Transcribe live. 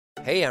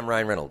Hey, I'm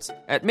Ryan Reynolds.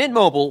 At Mint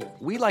Mobile,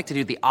 we like to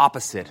do the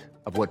opposite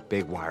of what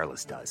Big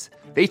Wireless does.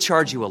 They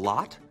charge you a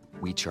lot,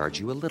 we charge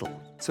you a little.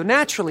 So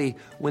naturally,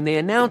 when they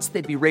announced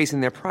they'd be raising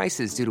their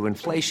prices due to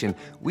inflation,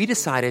 we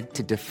decided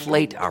to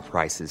deflate our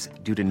prices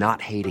due to not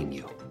hating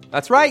you.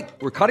 That's right.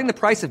 We're cutting the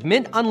price of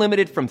Mint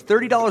Unlimited from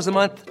 $30 a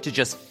month to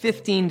just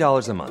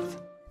 $15 a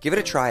month. Give it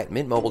a try at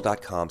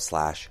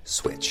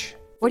mintmobile.com/switch.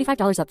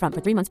 $45 up front for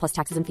 3 months plus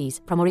taxes and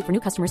fees. Promo rate for new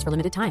customers for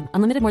limited time.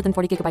 Unlimited more than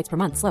 40 gigabytes per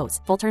month. Slows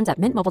full terms at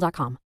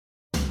mintmobile.com.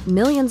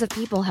 Millions of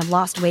people have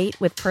lost weight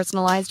with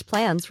personalized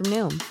plans from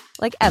Noom.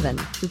 Like Evan,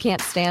 who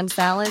can't stand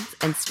salads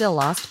and still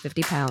lost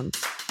 50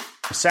 pounds.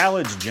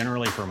 Salads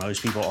generally for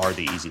most people are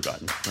the easy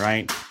button,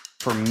 right?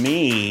 For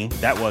me,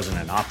 that wasn't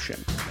an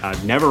option. I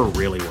never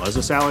really was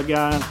a salad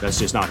guy. That's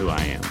just not who I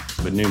am.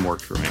 But Noom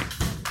worked for me.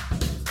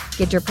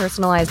 Get your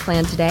personalized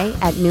plan today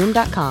at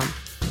Noom.com.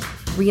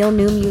 Real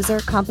Noom user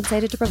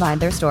compensated to provide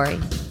their story.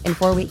 In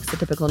 4 weeks, the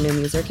typical Noom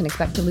user can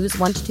expect to lose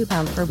 1 to 2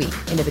 pounds per week.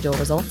 Individual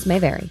results may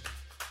vary.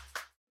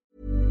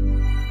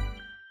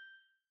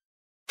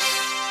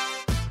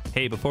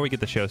 Hey, before we get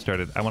the show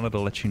started, I wanted to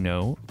let you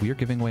know we are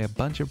giving away a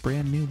bunch of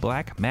brand new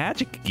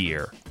Blackmagic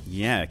gear.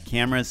 Yeah,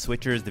 cameras,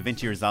 switchers,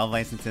 DaVinci Resolve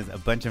licenses, a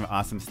bunch of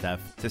awesome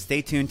stuff. So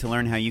stay tuned to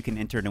learn how you can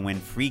enter to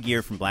win free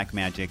gear from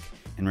Blackmagic,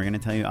 and we're going to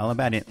tell you all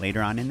about it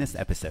later on in this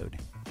episode.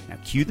 Now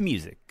cue the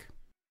music.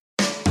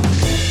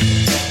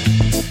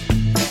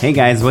 Hey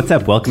guys, what's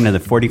up? Welcome to the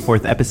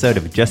 44th episode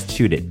of Just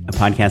Shoot It, a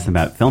podcast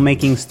about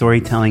filmmaking,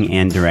 storytelling,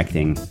 and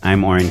directing.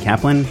 I'm Oren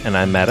Kaplan. And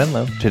I'm Matt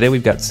Enlow. Today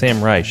we've got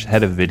Sam Reich,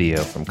 head of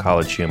video from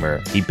College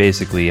Humor. He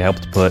basically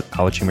helped put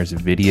College Humor's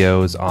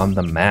videos on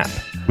the map.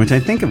 Which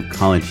I think of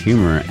College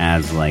Humor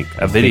as like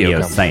a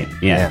video site.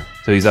 Yeah.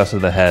 So he's also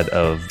the head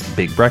of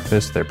Big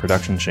Breakfast, their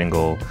production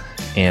shingle,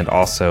 and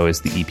also is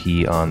the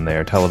EP on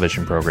their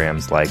television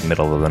programs like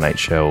Middle of the Night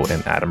Show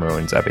and Adam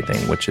Ruins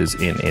Everything, which is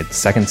in its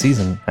second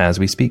season as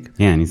we speak.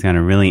 Yeah, and he's got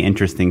a really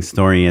interesting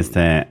story as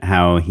to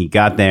how he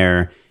got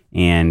there.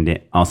 And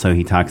also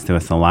he talks to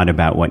us a lot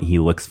about what he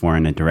looks for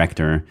in a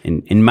director.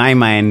 In my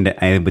mind,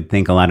 I would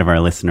think a lot of our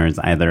listeners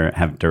either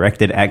have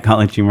directed at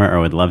College Humor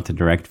or would love to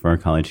direct for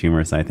College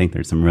Humor. So I think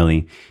there's some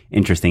really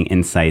interesting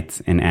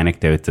insights and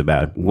anecdotes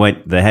about what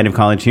the head of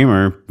College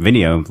Humor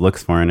video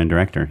looks for in a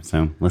director.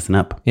 So listen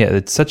up. Yeah,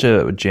 it's such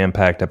a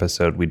jam-packed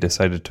episode. We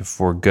decided to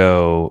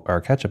forego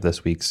our catch-up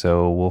this week.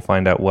 So we'll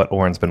find out what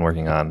Oren's been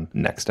working on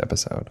next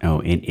episode. Oh,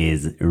 it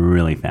is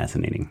really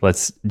fascinating.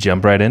 Let's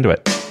jump right into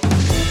it.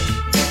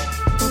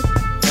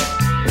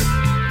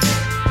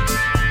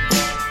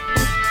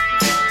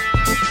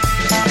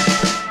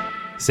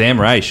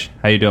 Sam Reich,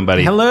 how you doing,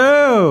 buddy?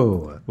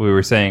 Hello. We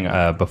were saying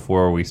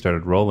before we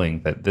started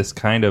rolling that this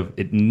kind of,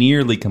 it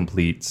nearly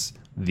completes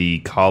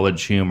the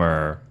College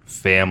Humor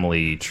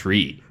family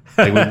tree.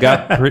 Like we've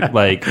got,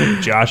 like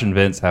Josh and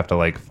Vince have to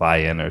like fly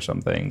in or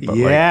something. But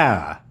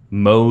yeah. Like,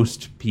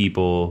 most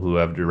people who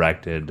have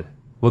directed,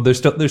 well, there's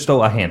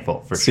still a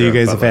handful for sure. So you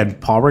guys have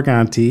had Paul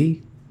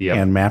Briganti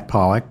and Matt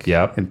Pollock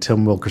and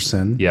Tim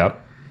Wilkerson.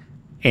 Yep.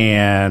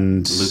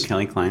 And Luke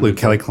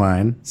Kelly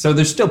Klein. So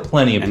there's still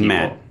plenty of people.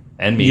 Matt.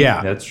 And me.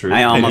 Yeah. That's true.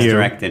 I almost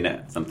directed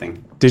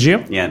something. Did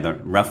you? Yeah, the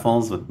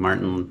Ruffles with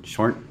Martin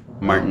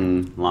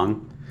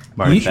Long.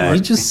 You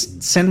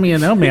just send me a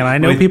note, man. I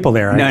know people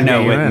there.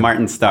 With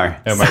Martin Starr.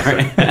 Oh,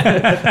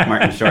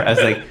 Martin Short. I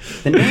was like,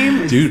 the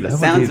name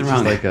sounds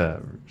wrong. Like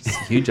a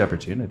huge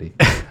opportunity.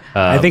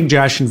 I think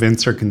Josh and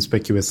Vince are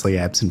conspicuously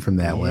absent from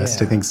that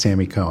list. I think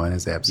Sammy Cohen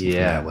is absent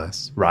from that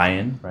list.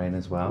 Ryan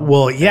as well.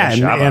 Well, yeah,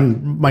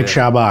 and Mike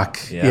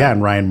Schabach.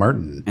 And Ryan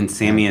Martin. And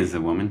Sammy is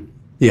a woman?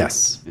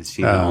 Yes. Is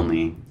she the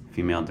only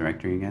female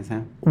director you guys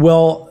have?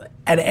 Well,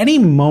 at any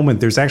moment,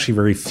 there's actually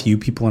very few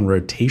people in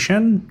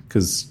rotation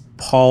because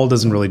Paul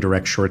doesn't really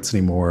direct shorts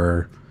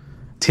anymore.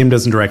 Tim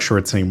doesn't direct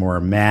shorts anymore.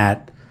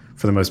 Matt,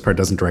 for the most part,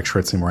 doesn't direct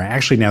shorts anymore.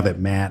 Actually, now that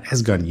Matt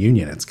has gone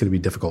union, it's going to be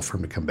difficult for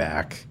him to come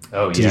back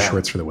to do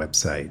shorts for the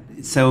website.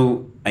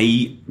 So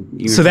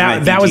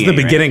that was the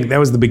beginning. Right? That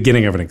was the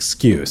beginning of an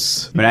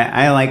excuse. But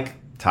I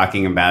like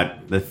talking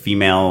about the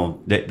female,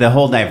 the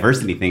whole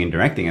diversity thing in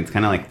directing. It's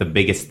kind of like the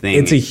biggest thing.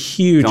 It's a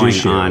huge going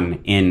issue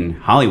on in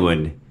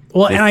Hollywood.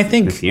 Well, and I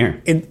think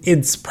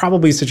it's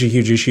probably such a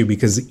huge issue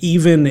because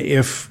even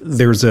if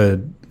there's a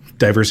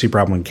diversity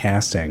problem in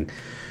casting,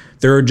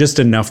 there are just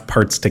enough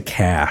parts to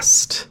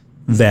cast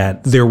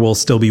that there will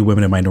still be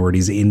women and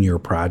minorities in your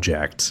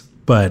project.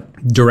 But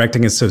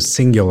directing is so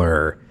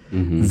singular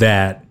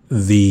that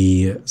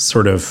the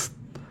sort of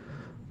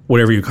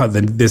whatever you call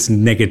it, this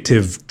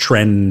negative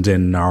trend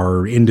in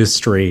our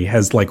industry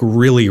has like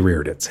really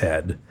reared its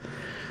head,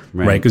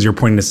 right? Because you're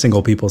pointing to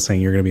single people saying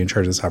you're going to be in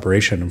charge of this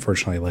operation.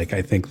 Unfortunately, like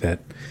I think that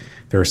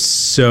there are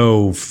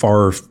so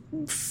far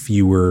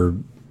fewer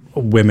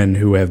women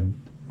who have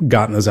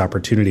gotten those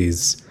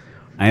opportunities.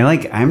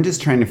 I'm just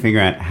trying to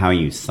figure out how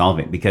you solve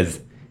it because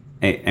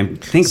I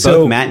think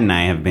both Matt and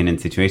I have been in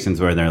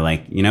situations where they're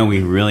like,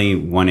 we really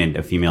wanted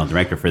a female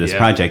director for this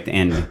project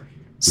and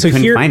we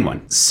couldn't find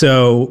one.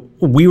 So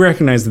we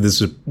recognized that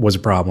this was a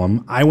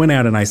problem. I went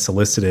out and I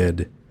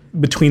solicited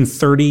between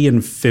 30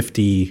 and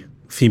 50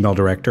 female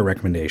director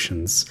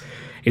recommendations.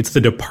 It's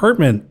the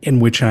department in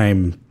which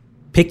I'm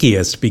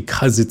pickiest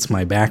because it's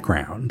my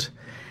background.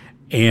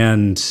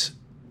 And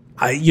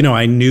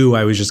I knew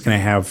I was just going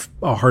to have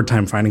a hard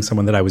time finding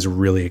someone that I was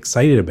really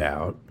excited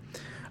about.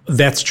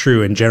 That's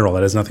true in general.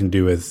 That has nothing to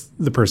do with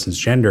the person's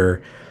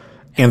gender.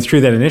 And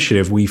through that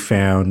initiative, we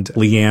found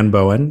Leanne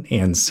Bowen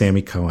and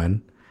Sammy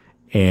Cohen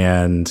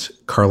and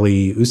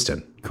Carly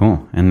Uston.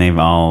 Cool. And they've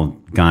all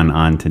gone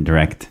on to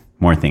direct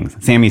more things.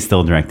 Sammy's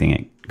still directing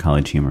at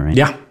College Humor, right?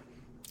 Yeah.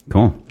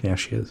 Cool. Yeah,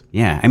 she is.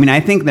 Yeah. I mean, I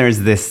think there's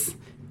this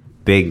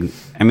big,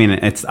 I mean,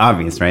 it's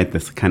obvious, right?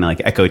 This kind of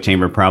like echo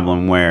chamber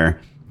problem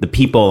where the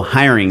people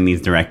hiring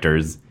these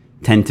directors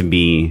tend to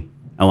be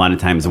a lot of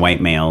times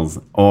white males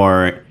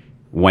or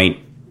white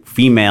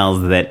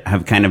females that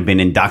have kind of been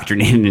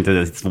indoctrinated into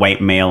this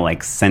white male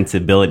like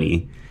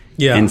sensibility.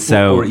 Yeah. And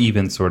so, or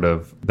even sort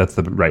of, that's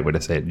the right way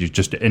to say it. You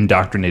just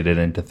indoctrinated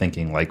into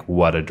thinking like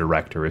what a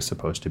director is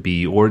supposed to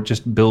be, or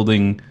just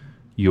building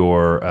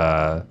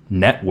your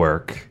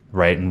network,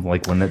 right? And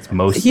like when it's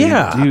mostly,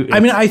 I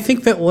mean, I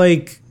think that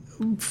like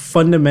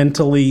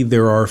fundamentally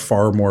there are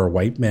far more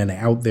white men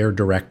out there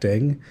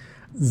directing.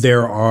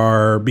 There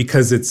are,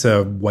 because it's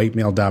a white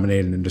male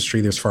dominated industry,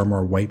 there's far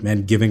more white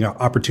men giving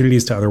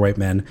opportunities to other white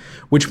men,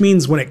 which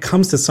means when it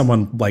comes to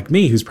someone like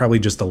me, who's probably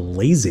just a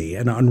lazy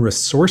and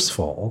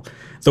unresourceful,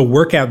 the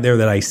work out there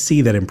that I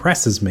see that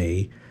impresses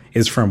me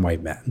is from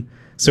white men.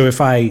 So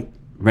if I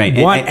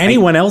want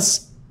anyone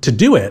else to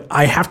do it,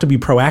 I have to be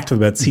proactive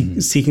about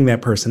seeking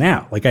that person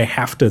out. Like I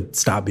have to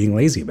stop being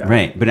lazy about it.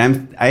 Right. But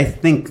I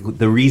think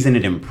the reason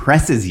it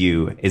impresses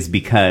you is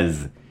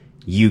because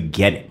you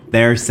get it.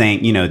 They're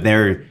saying,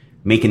 they're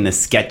making the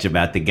sketch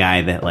about the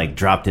guy that like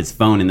dropped his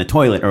phone in the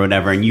toilet or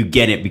whatever, and you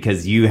get it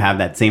because you have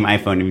that same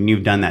iPhone and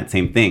you've done that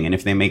same thing. And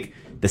if they make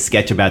the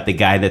sketch about the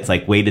guy that's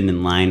like waited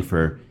in line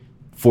for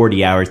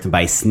 40 hours to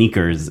buy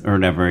sneakers or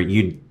whatever,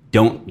 you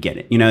don't get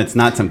it. It's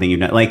not something you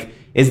know. Like,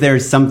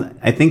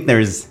 I think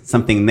there's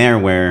something there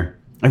where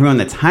everyone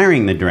that's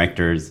hiring the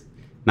directors,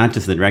 not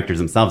just the directors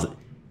themselves,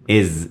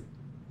 is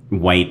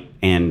white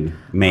and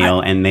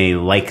male, and they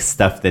like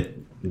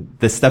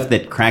the stuff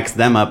that cracks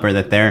them up or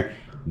that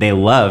they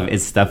love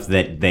is stuff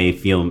that they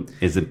feel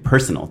is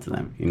personal to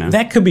them,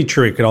 That could be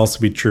true. It could also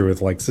be true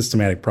with like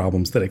systematic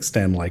problems that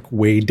extend like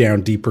way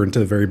down deeper into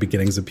the very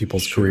beginnings of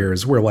people's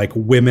careers, where like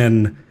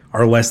women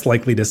are less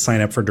likely to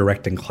sign up for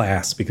directing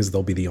class because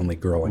they'll be the only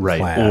girl in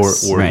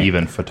class. Or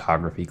even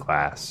photography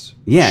class.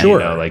 Yeah.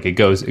 Sure. Like it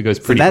goes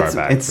pretty far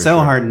back. It's so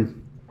hard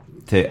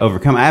to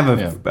overcome. I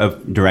have a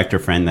director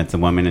friend that's a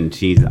woman, and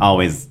she's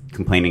always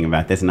complaining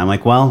about this. And I'm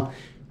like, well,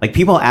 like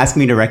people ask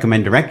me to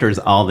recommend directors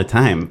all the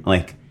time.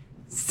 Like,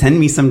 send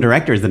me some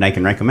directors that I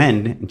can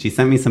recommend. And she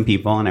sent me some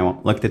people, and I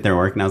looked at their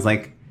work, and I was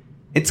like,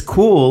 it's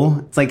cool.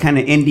 It's like kind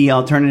of indie,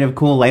 alternative,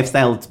 cool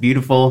lifestyle. It's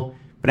beautiful.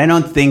 But I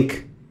don't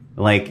think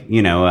like,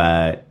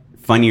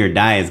 Funny or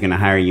Die is going to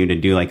hire you to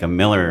do like a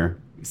Miller,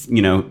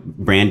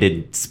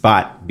 branded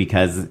spot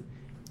because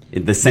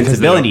the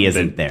sensibility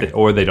isn't there.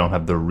 Or they don't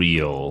have the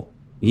real.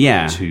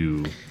 Yeah.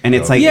 And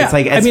it's like,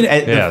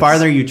 the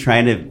farther you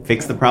try to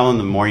fix the problem,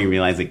 the more you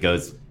realize it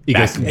goes back.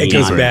 It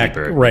goes back,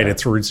 right?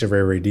 Its roots are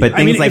very deep. But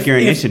things like your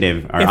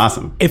initiative are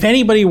awesome. If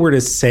anybody were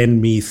to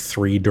send me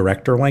 3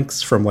 director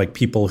links from like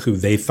people who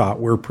they thought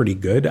were pretty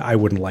good, I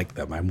wouldn't like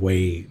them. I'm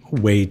way,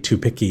 way too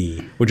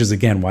picky, which is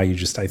again why you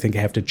I think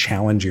have to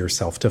challenge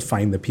yourself to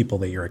find the people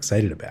that you're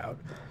excited about.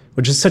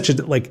 Which is such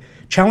a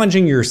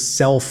challenging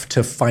yourself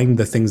to find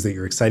the things that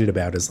you're excited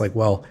about is like,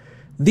 well,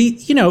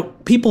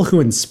 people who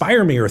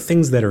inspire me or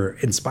things that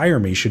inspire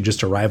me should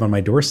just arrive on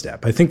my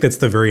doorstep. I think that's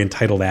the very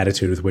entitled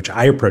attitude with which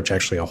I approach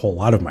actually a whole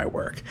lot of my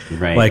work.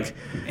 Right.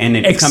 And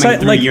it's coming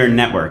through your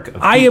network.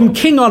 I am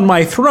king on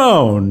my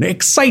throne.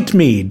 Excite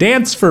me.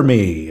 Dance for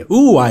me.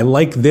 Ooh, I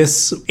like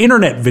this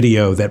internet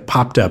video that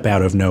popped up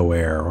out of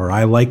nowhere. Or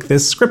I like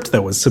this script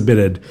that was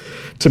submitted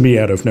to me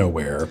out of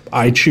nowhere.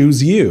 I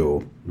choose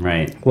you.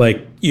 Right.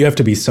 Like, you have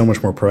to be so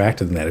much more proactive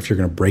than that if you're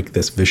going to break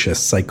this vicious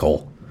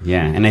cycle.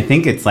 Yeah, and I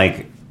think it's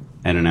like,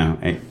 I don't know,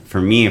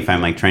 for me, if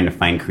I'm like trying to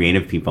find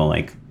creative people,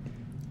 like,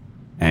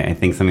 I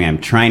think something I'm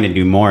trying to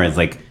do more is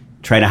like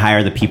try to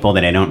hire the people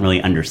that I don't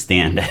really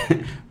understand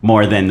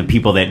more than the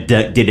people that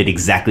did it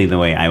exactly the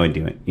way I would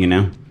do it,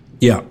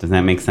 Yeah. Does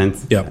that make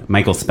sense? Yeah.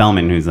 Michael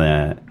Spellman, who's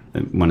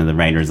one of the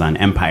writers on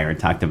Empire,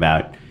 talked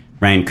about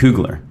Ryan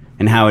Coogler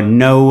and how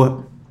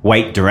no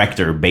white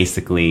director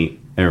basically,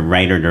 or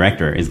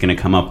writer-director, is going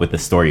to come up with a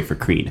story for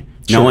Creed.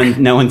 Sure.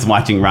 No one's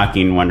watching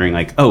Rocky and wondering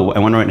like, oh, I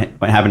wonder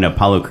what happened to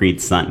Apollo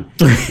Creed's son,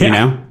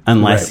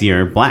 unless right.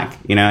 you're black,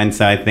 And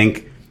so I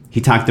think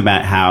he talked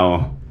about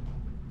how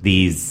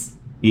these,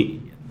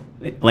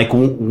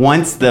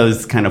 once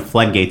those kind of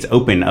floodgates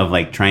open of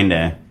like trying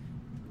to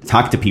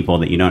talk to people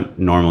that you don't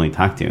normally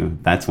talk to,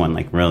 that's when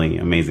like really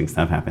amazing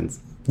stuff happens.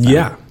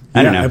 Yeah.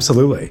 I don't know.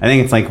 Absolutely. I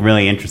think it's like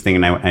really interesting,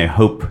 and I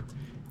hope,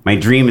 my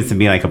dream is to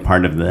be like a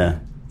part of the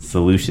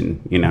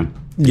solution,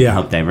 Yeah.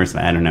 help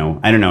diversify. I don't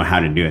know how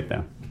to do it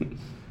though.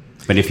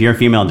 But if you're a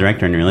female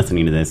director and you're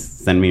listening to this,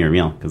 send me your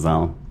reel because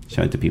I'll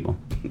show it to people.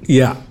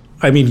 Yeah.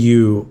 I mean,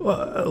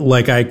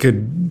 I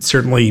could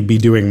certainly be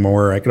doing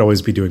more. I could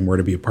always be doing more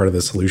to be a part of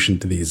the solution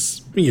to these,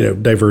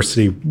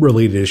 diversity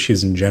related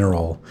issues in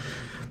general.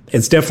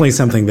 It's definitely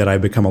something that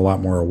I've become a lot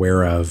more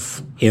aware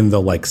of in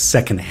the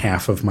second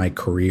half of my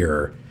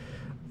career.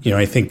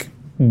 I think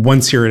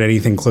once you're at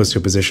anything close to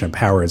a position of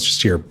power, it's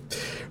just your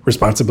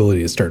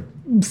responsibility to start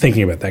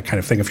thinking about that kind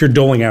of thing. If you're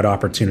doling out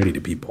opportunity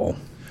to people.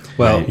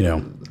 Well,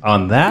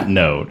 on that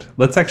note,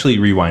 let's actually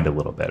rewind a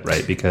little bit,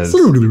 right? Because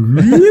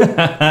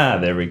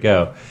there we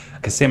go.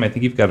 Because Sam, I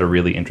think you've got a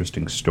really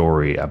interesting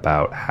story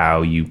about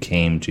how you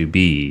came to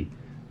be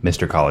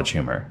Mr. College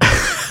Humor.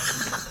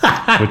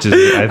 Which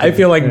is, I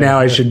feel like now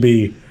I should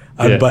be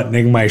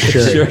unbuttoning my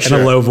shirt and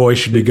a low voice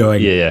should be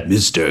going,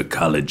 Mr.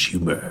 College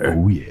Humor.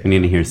 Oh, yeah. We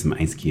need to hear some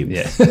Ice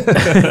Cubes.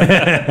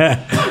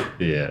 Yeah.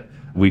 Yeah.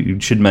 We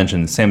should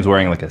mention Sam's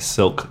wearing a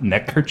silk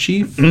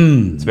neckerchief.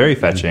 It's very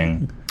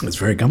fetching. It's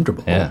very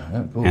comfortable.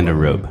 Yeah. Cool. And a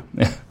robe.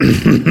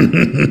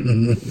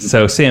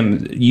 So,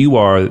 Sam, you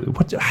are,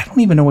 I don't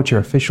even know what your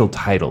official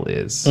title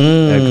is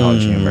at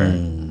College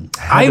Humor.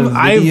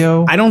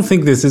 I don't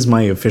think this is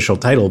my official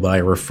title, but I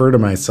refer to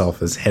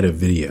myself as head of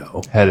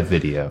video. Head of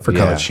video. For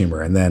College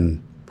Humor. And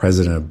then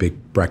president of Big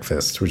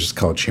Breakfast, which is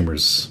College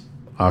Humor's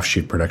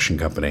offshoot production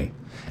company.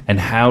 And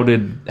how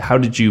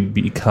did you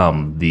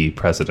become the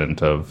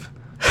president of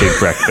Big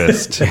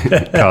Breakfast,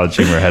 College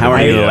Humor? How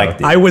are you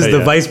elected? I was the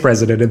vice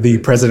president and the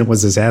president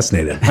was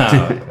assassinated.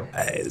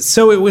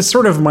 So it was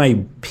sort of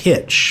my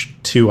pitch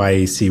to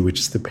IAC, which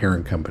is the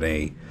parent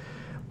company,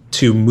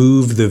 to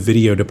move the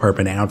video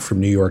department out from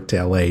New York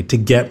to LA to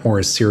get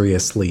more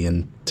seriously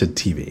into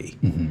TV.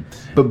 Mm-hmm.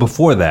 But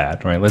before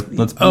that, right?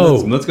 Let's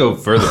go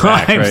further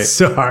back. I'm right?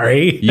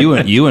 sorry.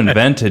 You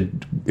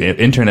invented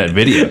internet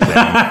video.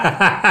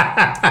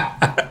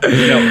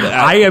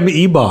 I am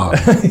E-Bomb.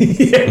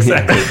 Yeah,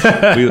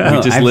 exactly. We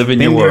just live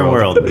in your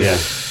world. Yeah.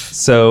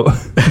 So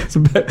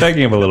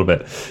backing up a little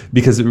bit,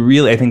 because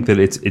really, I think that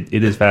it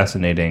is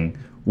fascinating.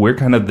 We're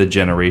kind of the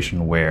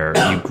generation where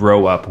you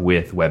grow up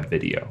with web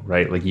video,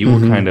 right? You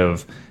were kind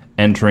of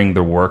entering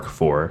the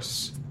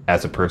workforce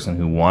as a person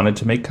who wanted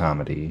to make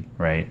comedy,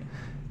 right?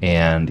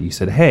 And you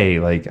said, hey,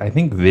 I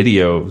think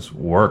videos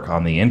work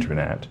on the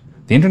internet.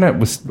 The internet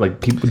was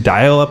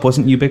dial-up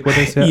wasn't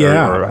ubiquitous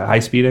yet, or high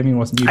speed.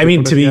 Wasn't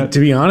ubiquitous yet? To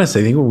be honest,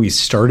 I think when we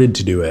started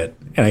to do it,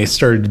 and I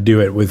started to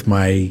do it with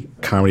my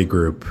comedy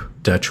group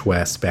Dutch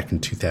West back in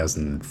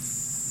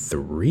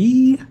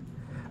 2003.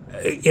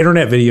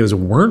 Internet videos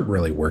weren't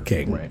really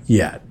working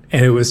yet,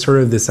 and it was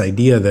sort of this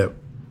idea that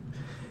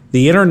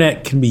the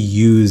internet can be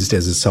used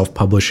as a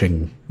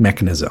self-publishing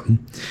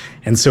mechanism,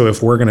 and so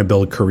if we're going to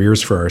build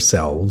careers for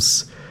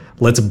ourselves,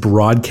 let's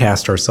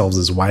broadcast ourselves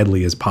as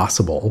widely as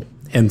possible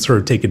and sort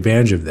of take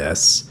advantage of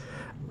this.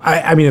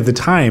 I mean, at the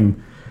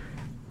time,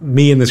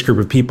 me and this group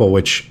of people,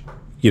 which,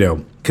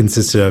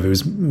 consisted of, it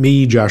was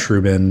me, Josh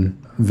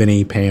Rubin,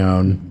 Vinny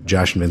Paone,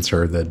 Josh and Vince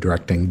are the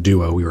directing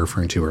duo we were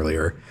referring to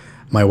earlier,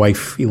 my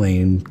wife,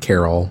 Elaine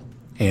Carroll,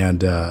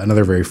 and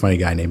another very funny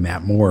guy named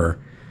Matt Moore.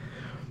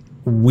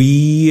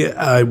 We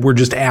were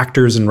just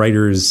actors and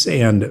writers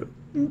and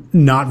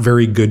not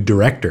very good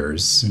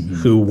directors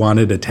who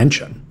wanted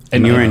attention.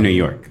 And you were in New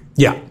York?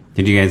 Yeah.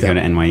 Did you guys go to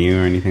NYU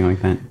or anything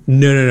like that?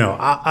 No.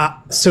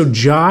 So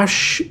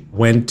Josh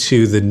went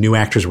to the New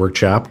Actors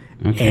Workshop,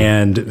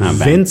 and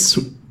Vince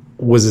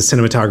was a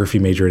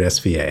cinematography major at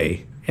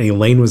SVA, and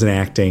Elaine was an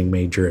acting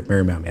major at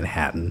Marymount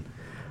Manhattan.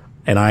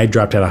 And I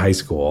dropped out of high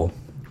school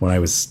when I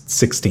was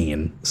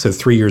 16, so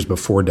 3 years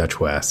before Dutch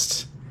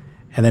West.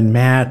 And then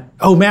Matt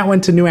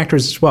went to New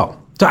Actors as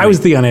well. So I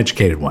was the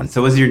uneducated one.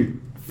 So was your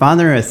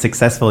father a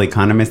successful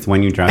economist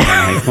when you dropped out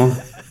of high school?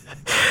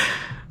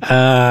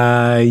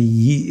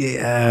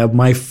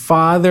 My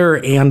father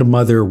and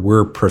mother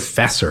were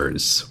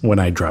professors when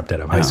I dropped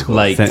out of high school.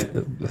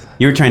 So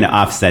you were trying to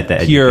offset the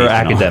pure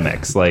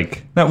academics,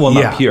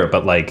 not pure,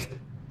 but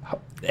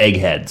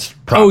eggheads.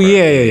 Proper. Oh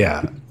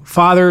yeah.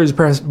 Father is a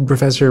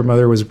professor,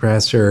 mother was a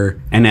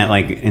professor. And at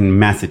in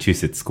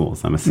Massachusetts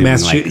schools, I'm assuming.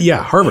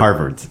 Harvard.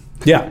 Harvard.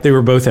 Yeah, they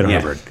were both at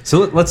Harvard. So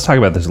let's talk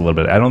about this a little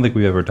bit. I don't think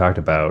we've ever talked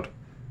about,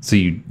 so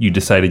you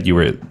decided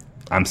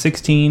I'm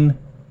 16,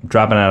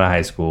 dropping out of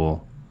high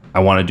school, I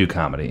want to do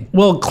comedy.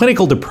 Well,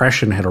 clinical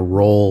depression had a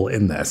role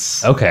in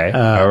this. Okay,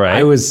 all right.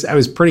 I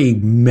was pretty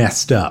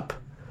messed up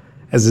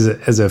as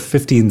a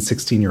 15,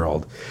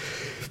 16-year-old.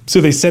 So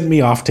they sent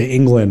me off to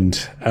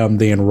England.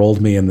 They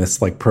enrolled me in this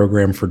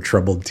program for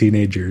troubled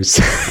teenagers.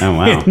 Oh,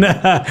 wow. And,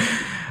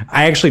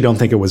 I actually don't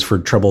think it was for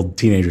troubled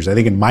teenagers. I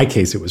think in my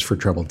case it was for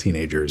troubled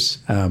teenagers.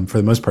 For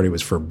the most part, it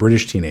was for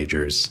British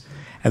teenagers.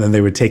 And then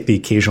they would take the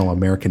occasional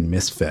American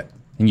misfit.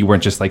 And you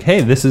weren't just like,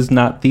 hey, this is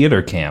not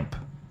theater camp.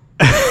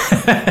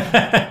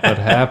 What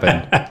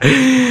happened?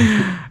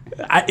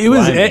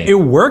 It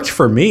worked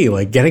for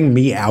me, getting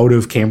me out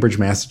of Cambridge,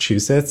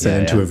 Massachusetts,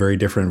 and into a very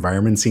different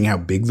environment, seeing how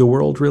big the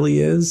world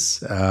really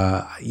is.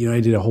 I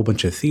did a whole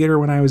bunch of theater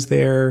when I was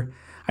there.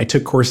 I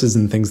took courses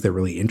in things that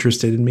really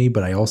interested in me,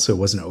 but I also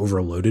wasn't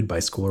overloaded by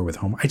school or with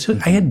home. I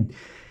think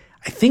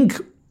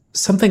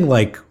something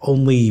like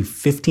only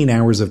 15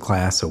 hours of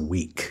class a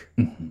week.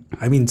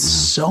 I mean,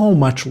 so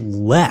much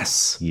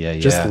less.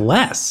 Just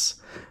less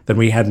than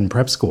we had in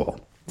prep school.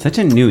 Such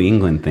a New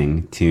England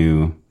thing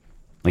to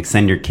like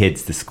send your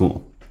kids to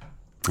school,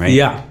 right?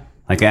 Yeah.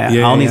 Like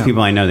all these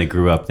people I know that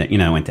grew up that,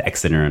 went to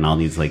Exeter and all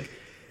these like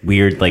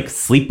weird like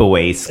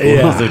sleepaway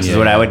schools, which is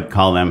what I would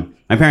call them.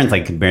 My parents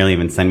like could barely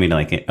even send me to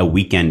like a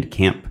weekend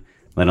camp,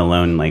 let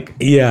alone like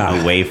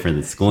away for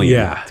the school year.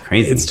 Yeah. It's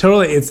crazy.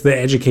 It's the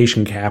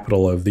education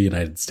capital of the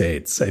United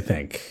States, I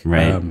think.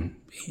 Right. And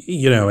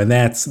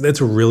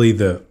that's really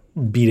the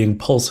beating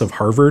pulse of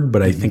Harvard,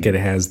 but I think it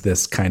has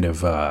this kind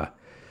of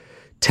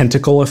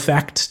tentacle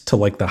effect to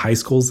like the high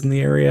schools in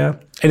the area.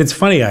 And it's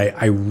funny,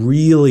 I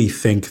really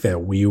think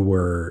that we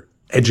were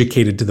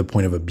educated to the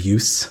point of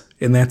abuse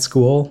in that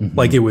school.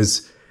 Like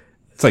it's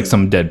like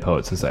some Dead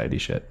Poet Society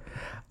shit.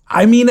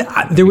 I mean,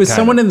 there was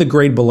someone in the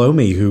grade below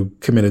me who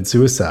committed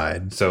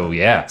suicide. So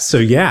yeah.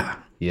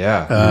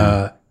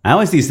 I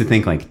always used to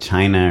think like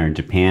China or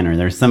Japan or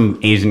there's some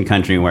Asian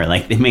country where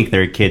like they make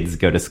their kids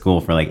go to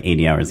school for like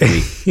 80 hours a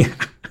week.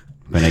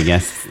 But I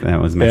guess that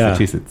was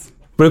Massachusetts.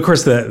 But of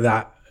course,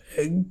 the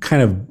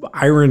kind of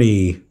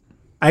irony,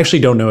 I actually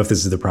don't know if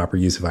this is the proper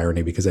use of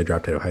irony because I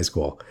dropped out of high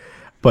school,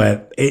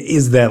 but it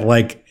is that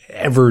like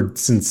ever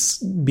since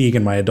being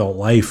in my adult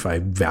life, I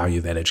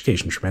value that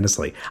education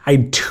tremendously. I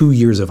had 2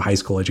 years of high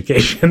school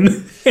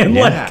education and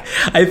like,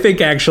 I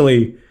think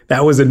actually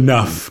that was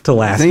enough to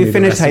last. So me you the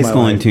finished rest of high my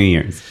school life. in 2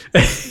 years.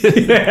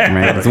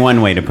 Right. That's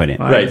one way to put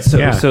it. Right.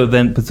 So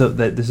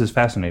this is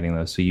fascinating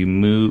though. So you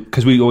move,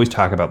 because we always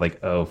talk about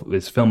like, oh,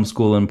 is film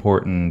school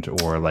important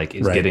or like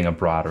is getting a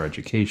broader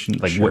education?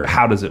 Like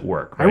how does it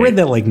work? Right? I read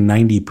that like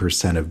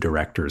 90% of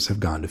directors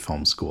have gone to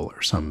film school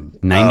or some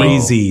 90?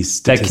 crazy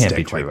statistic. That can't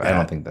be true. Like I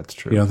don't think that's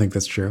true. You don't think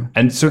that's true?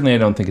 And certainly I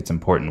don't think it's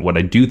important. What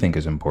I do think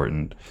is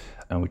important,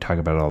 and we talk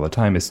about it all the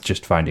time, is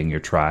just finding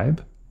your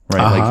tribe.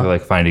 Right,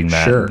 like finding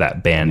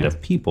that band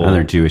of people,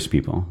 other Jewish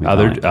people,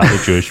 other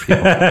Jewish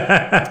people.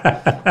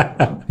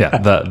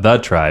 The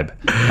tribe.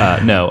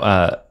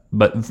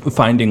 But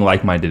finding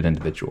like-minded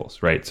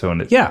individuals, right?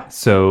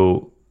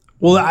 So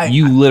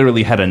you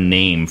literally had a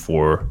name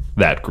for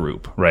that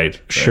group, right?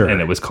 Sure.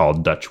 And it was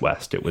called Dutch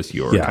West. It was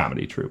your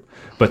comedy troupe.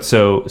 But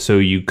so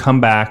you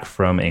come back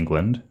from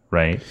England,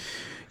 right?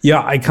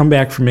 Yeah, I come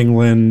back from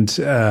England.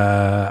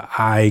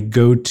 I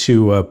go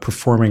to a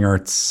performing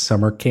arts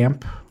summer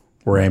camp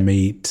where I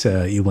meet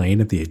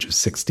Elaine at the age of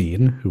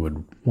 16, who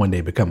would one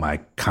day become my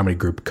comedy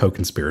group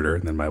co-conspirator,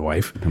 and then my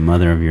wife. The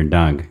mother of your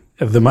dog.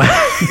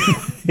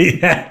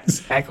 Yeah,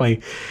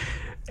 exactly.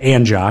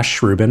 And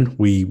Josh Rubin.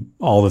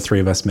 All the three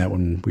of us met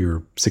when we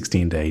were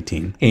 16 to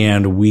 18.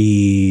 And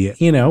we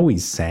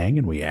sang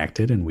and we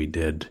acted and we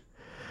did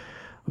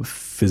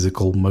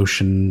physical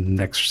motion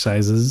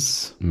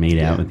exercises. Made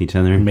out with each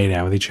other.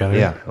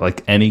 Yeah,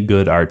 like any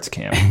good arts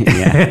camp.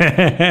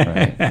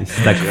 Right.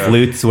 Stuck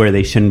flutes where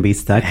they shouldn't be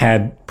stuck.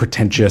 Had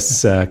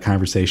pretentious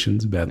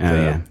conversations about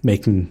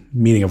making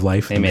meaning of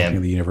life and making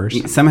of the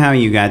universe. Somehow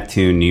you got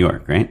to New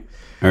York, right?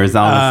 Or is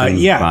all this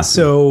in Boston?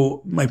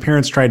 So my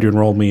parents tried to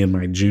enroll me in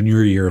my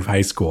junior year of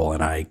high school,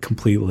 and I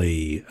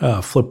completely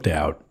flipped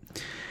out.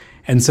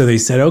 And so they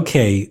said,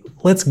 okay,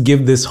 let's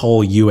give this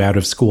whole you out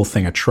of school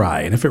thing a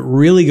try. And if it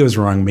really goes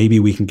wrong, maybe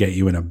we can get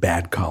you in a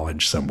bad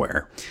college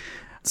somewhere.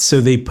 So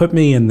they put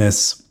me in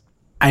this.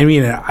 I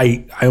mean,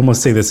 I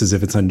almost say this as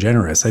if it's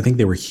ungenerous. I think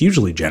they were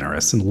hugely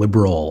generous and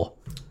liberal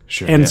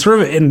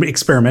sort of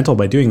experimental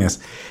by doing this.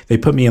 They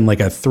put me in like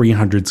a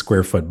 300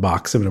 square foot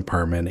box of an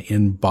apartment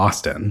in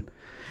Boston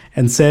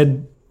and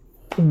said,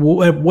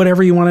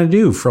 whatever you want to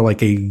do for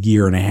like a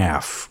year and a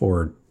half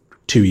or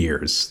 2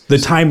 years, the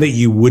time that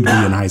you would be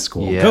in high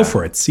school. Go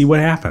for it. See what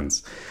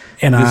happens.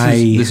 And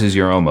this is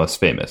your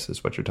Almost Famous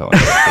is what you're telling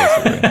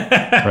us, basically.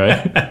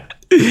 Right?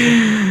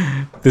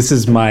 This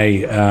is my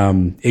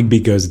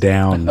Igby Goes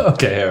Down.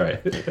 Okay, all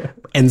right.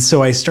 And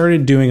so I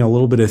started doing a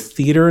little bit of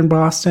theater in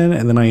Boston,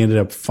 and then I ended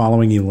up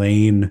following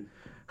Elaine,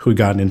 who had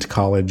gotten into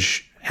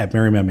college at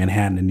Marymount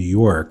Manhattan in New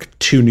York,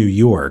 to New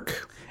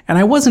York. And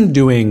I wasn't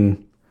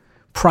doing,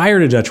 prior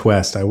to Dutch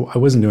West, I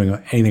wasn't doing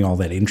anything all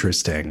that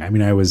interesting. I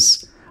mean, I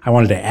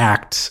wanted to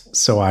act,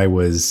 so I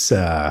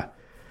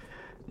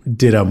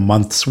did a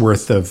month's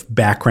worth of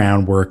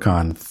background work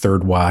on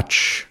Third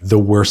Watch, The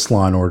Worst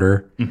Law and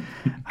Order.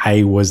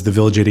 I was the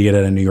village idiot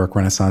at a New York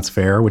Renaissance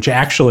Fair, which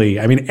actually,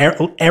 I mean,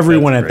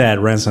 everyone at that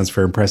Renaissance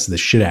Fair impressed the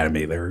shit out of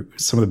me. They were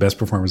some of the best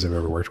performers I've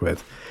ever worked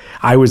with.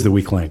 I was the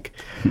weak link.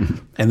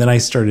 And then I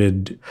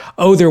started,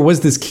 there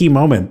was this key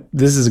moment.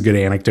 This is a good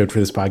anecdote for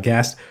this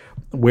podcast,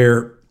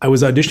 where I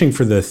was auditioning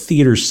for the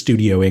Theater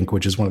Studio Inc.,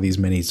 which is one of these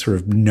many sort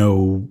of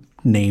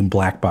no-name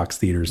black box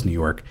theaters in New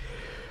York.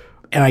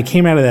 And I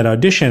came out of that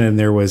audition and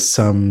there was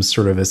some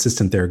sort of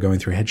assistant there going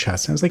through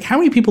headshots. And I was like, how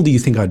many people do you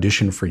think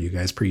audition for you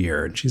guys per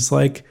year? And she's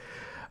like,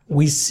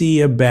 we see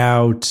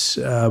about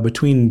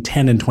between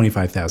 10 and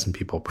 25,000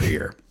 people per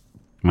year.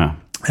 Wow.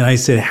 And I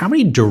said, how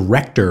many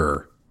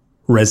director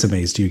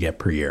resumes do you get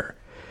per year?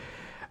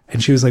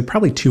 And she was like,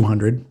 probably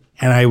 200.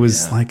 And I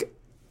was like,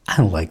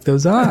 I like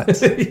those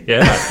odds.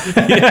 Yeah.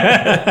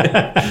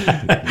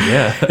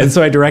 And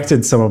so I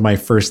directed some of my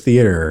first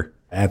theater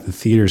at the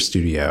theater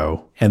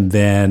studio. And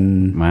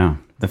then, Wow.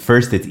 The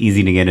first it's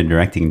easy to get a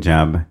directing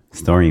job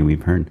story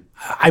we've heard.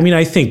 I mean,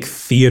 I think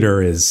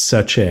theater is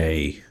such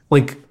a,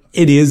 like,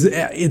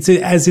 it's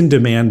as in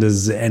demand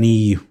as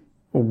any,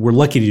 we're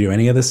lucky to do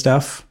any of this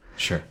stuff.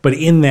 Sure. But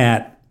in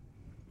that,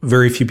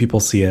 very few people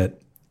see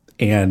it.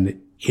 And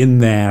in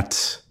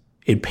that,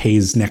 it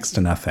pays next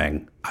to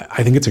nothing.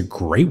 I think it's a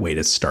great way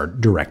to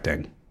start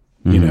directing,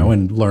 you know,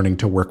 and learning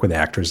to work with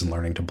actors and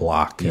learning to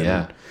block. And,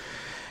 Yeah.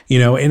 you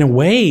know, in a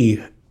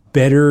way,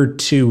 better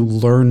to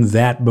learn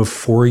that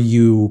before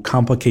you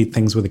complicate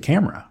things with a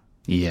camera.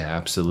 Yeah,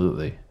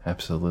 absolutely.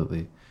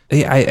 Absolutely.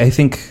 I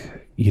think,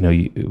 you know,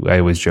 I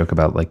always joke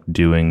about like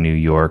doing New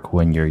York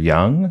when you're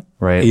young,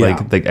 right? Yeah.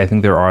 Like I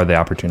think there are the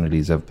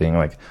opportunities of being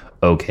like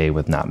okay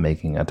with not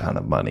making a ton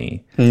of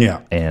money. Yeah.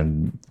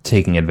 And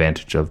taking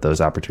advantage of those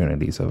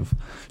opportunities of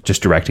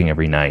just directing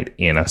every night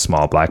in a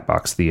small black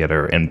box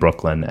theater in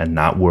Brooklyn and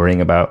not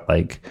worrying about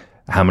like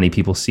how many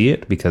people see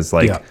it, because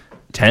like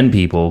 10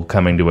 people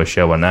coming to a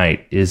show a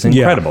night is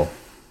incredible,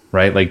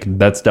 right? Like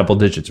that's double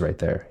digits right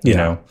there, you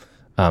know?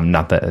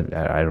 Not that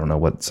I don't know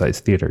what size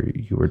theater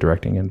you were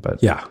directing in, but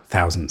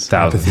Thousands.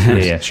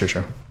 yeah,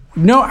 sure.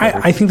 No,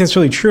 I think that's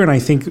really true. And I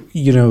think,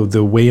 you know,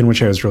 the way in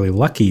which I was really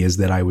lucky is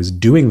that I was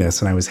doing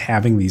this and I was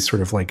having these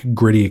sort of like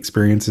gritty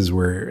experiences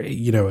where,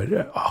 you know,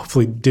 it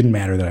hopefully didn't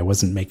matter that I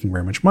wasn't making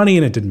very much money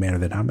and it didn't matter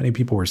that not many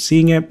people were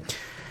seeing it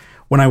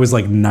when I was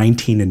like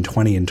 19 and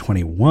 20 and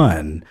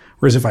 21.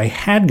 Whereas if I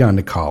had gone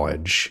to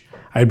college,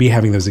 I'd be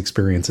having those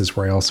experiences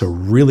where I also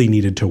really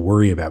needed to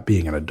worry about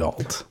being an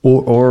adult.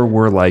 Or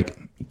we're like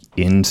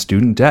in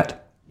student debt.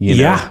 You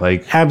know,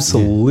 like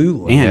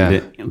absolutely.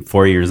 And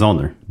 4 years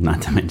older,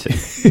 not to mention.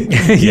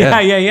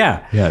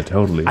 Yeah,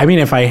 totally. I mean,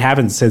 if I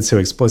haven't said so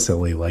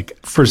explicitly, like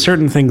for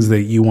certain things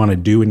that you want to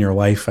do in your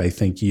life, I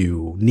think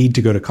you need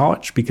to go to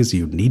college because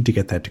you need to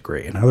get that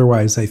degree. And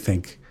otherwise, I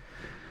think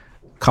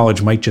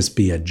college might just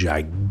be a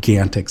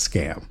gigantic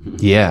scam.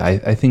 Yeah,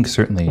 I think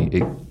certainly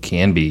it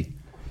can be.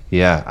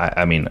 Yeah,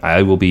 I mean,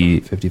 I will be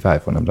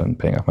 55 when I'm done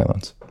paying off my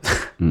loans.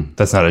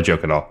 That's not a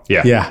joke at all.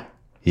 Yeah.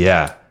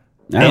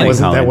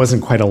 That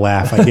wasn't quite a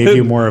laugh. I gave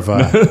you more of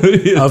a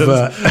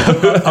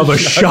of a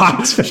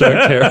shocked.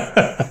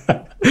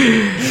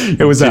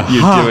 It was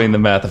you're doing the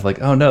math of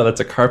like, oh no, that's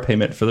a car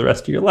payment for the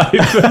rest of your life.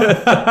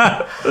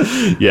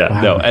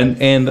 No,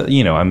 and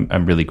you know,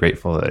 I'm really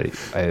grateful.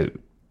 I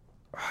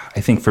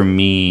think for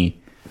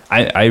me,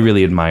 I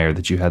really admire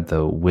that you had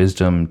the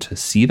wisdom to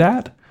see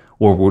that,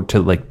 or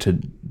to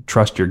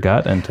trust your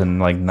gut and to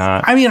like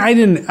not. I mean,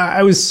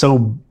 I was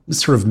so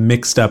sort of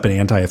mixed up and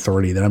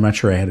anti-authority that I'm not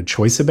sure I had a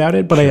choice about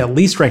it, but I at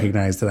least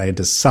recognized that I had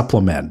to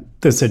supplement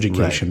this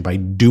education by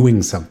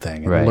doing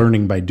something and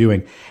learning by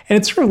doing. And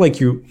it's sort of like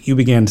you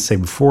began to say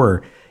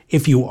before,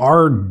 if you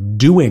are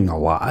doing a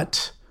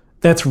lot,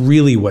 that's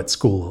really what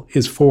school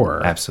is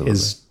for. Absolutely.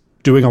 Is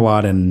doing a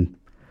lot and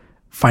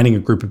finding a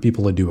group of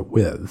people to do it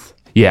with.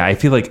 Yeah, I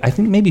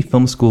think maybe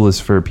film school is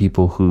for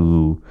people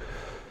who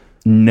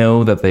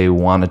know that they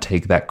want to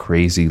take that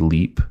crazy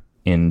leap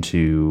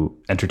into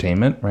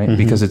entertainment, right?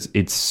 Because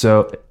it's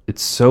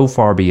so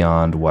far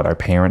beyond what our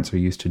parents are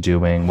used to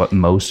doing, what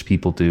most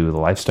people do. The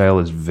lifestyle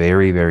is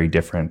very, very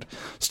different.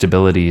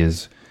 Stability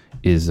is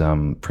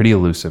pretty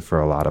elusive for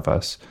a lot of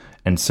us.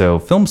 And so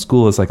film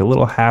school is like a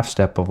little half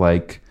step of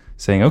like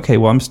saying, okay,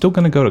 well, I'm still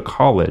going to go to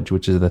college,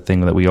 which is the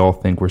thing that we all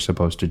think we're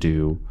supposed to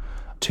do,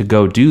 to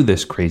go do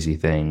this crazy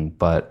thing,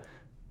 but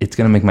it's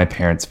going to make my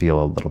parents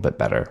feel a little bit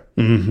better,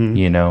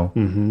 you know?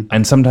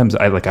 And sometimes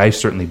I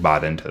certainly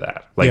bought into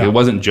that. Like, it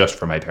wasn't just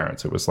for my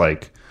parents. It was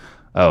like,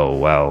 oh,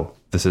 well,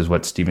 this is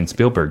what Steven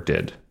Spielberg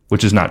did,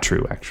 which is not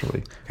true,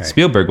 actually. Okay.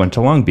 Spielberg went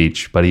to Long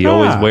Beach, but he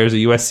always wears a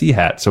USC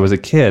hat. So as a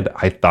kid,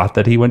 I thought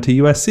that he went to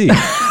USC.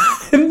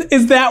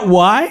 Is that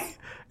why?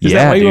 Is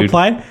that why you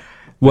applied?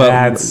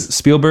 Well,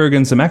 Spielberg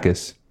and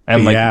Zemeckis.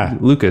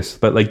 And Lucas,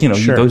 but like, you know,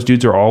 those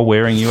dudes are all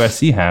wearing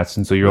USC hats.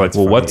 And so you're like,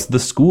 well, what's the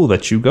school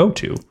that you go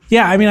to?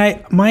 Yeah. I mean,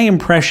 my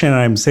impression, and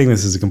I'm saying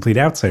this as a complete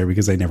outsider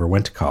because I never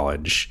went to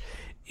college,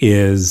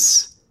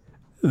 is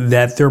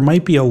that there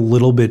might be a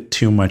little bit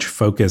too much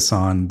focus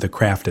on the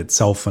craft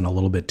itself and a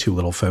little bit too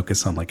little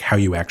focus on like how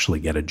you actually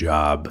get a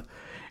job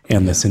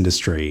in this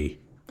industry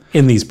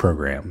in these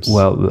programs.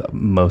 Well,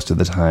 most of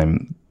the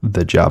time,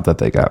 the job that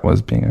they got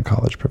was being a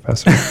college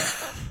professor.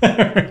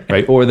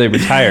 Right. Or they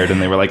retired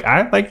and they were like,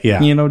 I like,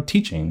 you know,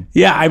 teaching.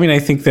 Yeah. I mean, I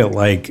think that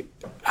like,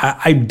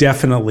 I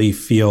definitely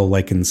feel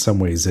like in some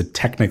ways a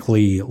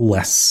technically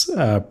less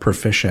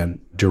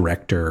proficient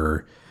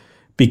director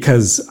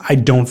because I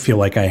don't feel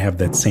like I have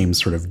that same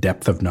sort of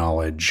depth of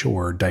knowledge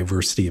or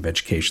diversity of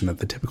education that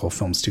the typical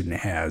film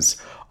student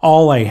has.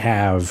 All I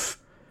have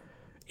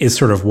is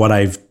sort of what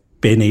I've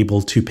been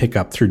able to pick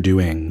up through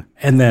doing.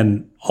 And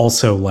then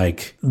also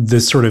like the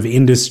sort of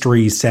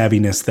industry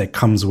savviness that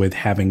comes with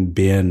having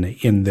been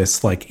in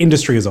this like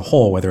industry as a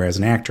whole, whether as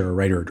an actor, a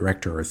writer, a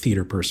director, or a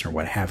theater person or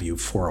what have you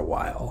for a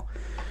while,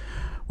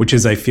 which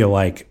is, I feel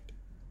like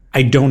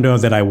I don't know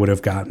that I would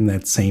have gotten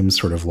that same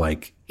sort of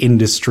like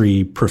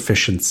industry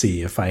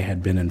proficiency if I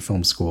had been in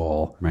film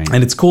school. Right.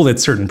 And it's cool that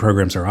certain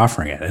programs are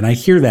offering it. And I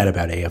hear that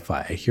about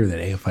AFI. I hear that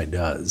AFI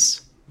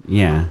does.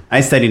 Yeah.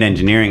 I studied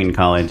engineering in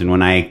college, and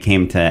when I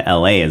came to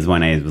LA is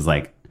when I was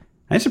like,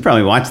 I should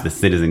probably watch the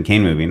Citizen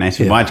Kane movie, and I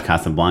should watch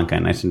Casablanca,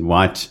 and I should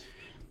watch,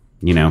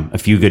 A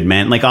Few Good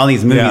Men. Like all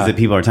these movies that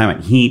people are talking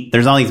about. Heat.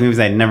 There's all these movies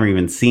I'd never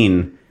even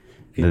seen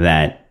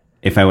that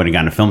if I would have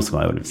gone to film school,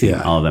 I would have seen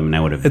all of them, and I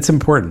would have It's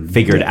important.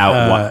 figured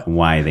out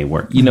why they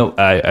work.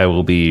 I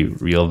will be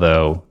real,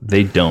 though.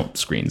 They don't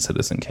screen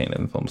Citizen Kane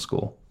in film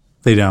school.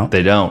 They don't?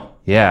 They don't.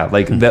 Yeah.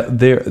 Like,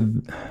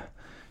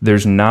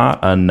 there's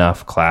not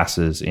enough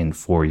classes in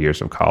 4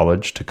 years of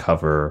college to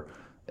cover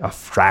a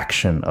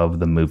fraction of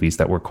the movies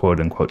that we're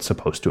quote unquote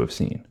supposed to have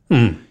seen.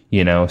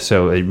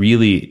 So it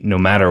really, no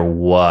matter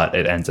what,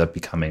 it ends up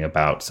becoming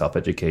about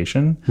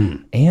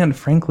self-education. And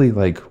frankly,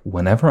 like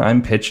whenever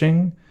I'm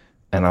pitching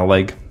and I'll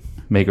like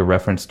make a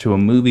reference to a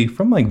movie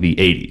from like the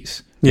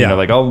 80s,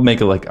 like I'll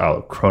make a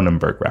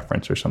Cronenberg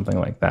reference or something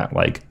like that,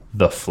 like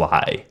The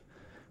Fly,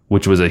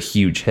 which was a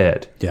huge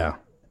hit. Yeah.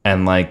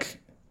 And like,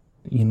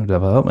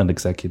 development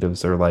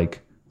executives are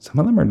like, some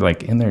of them are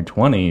like in their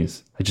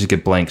 20s. I just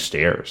get blank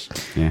stares.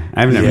 Yeah,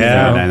 I've never seen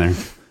that either.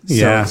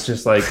 So it's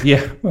just like, I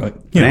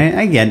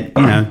get,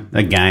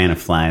 a guy and a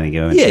fly. They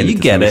go you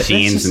get it.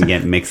 machines and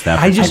get mixed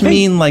up. I just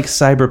mean like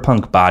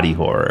cyberpunk body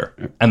horror.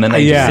 And then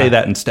I just say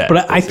that instead. But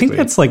basically. I think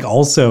that's like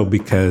also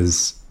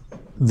because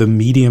the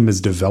medium is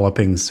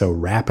developing so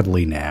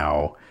rapidly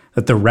now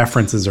that the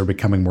references are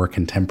becoming more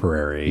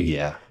contemporary.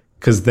 Yeah.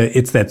 Because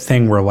it's that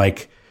thing where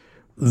like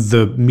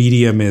the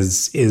medium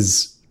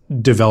is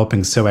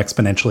developing so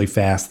exponentially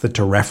fast that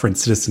to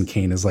reference Citizen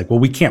Kane is like, well,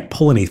 we can't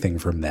pull anything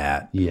from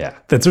that. Yeah.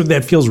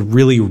 That feels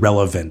really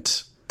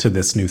relevant to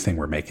this new thing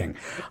we're making.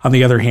 On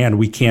the other hand,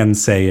 we can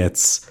say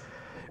it's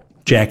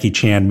Jackie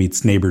Chan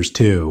meets Neighbors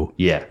 2.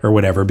 Yeah. Or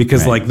whatever,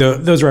 because like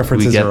those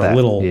references are a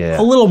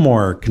little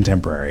more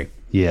contemporary.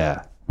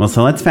 Yeah. Well,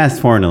 so let's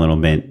fast forward a little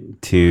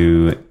bit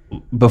to...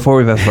 Before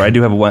we fast forward, I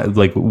do have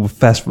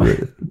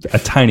a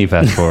tiny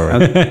fast forward.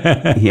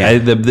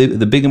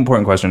 The big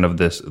important question of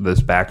this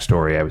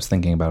backstory I was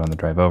thinking about on the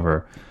drive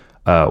over,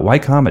 why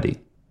comedy?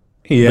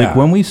 Yeah. Like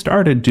when we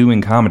started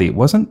doing comedy, it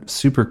wasn't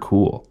super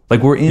cool.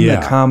 Like we're in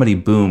the comedy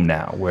boom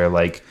now where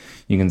like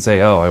you can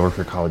say, oh, I work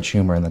for College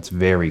Humor and that's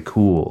very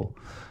cool.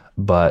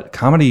 But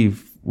comedy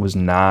was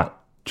not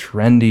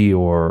trendy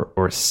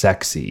or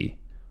sexy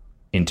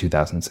in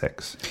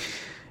 2006.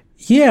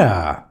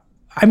 Yeah.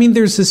 I mean,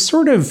 there's this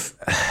sort of,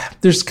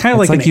 there's kind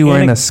of like you were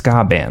in a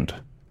ska band.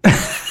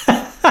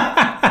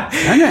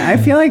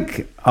 I feel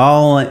like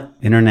all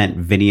internet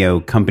video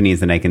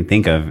companies that I can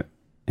think of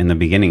in the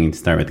beginning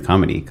start with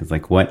comedy, because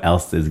like what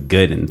else is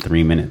good in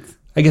 3 minutes?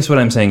 I guess what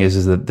I'm saying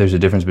is that there's a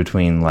difference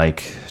between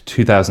like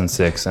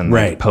 2006 and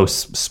like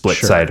post Split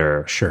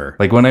Sider. Sure.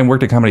 Like when I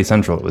worked at Comedy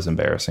Central, it was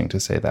embarrassing to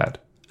say that.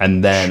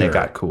 And then it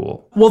got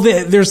cool. Well,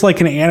 there's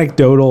like an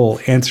anecdotal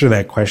answer to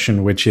that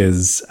question, which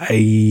is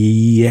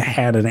I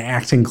had an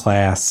acting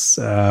class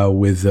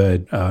with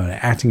an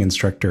acting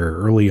instructor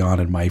early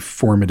on in my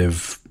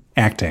formative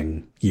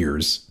acting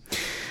years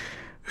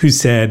who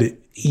said,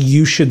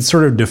 you should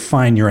sort of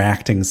define your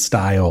acting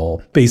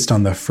style based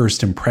on the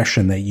first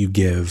impression that you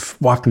give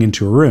walking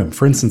into a room.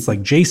 For instance,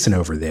 like Jason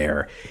over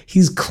there,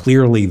 he's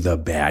clearly the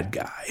bad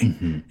guy.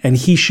 Mm-hmm. And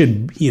he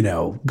should,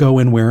 go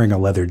in wearing a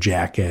leather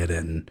jacket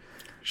and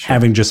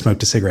having just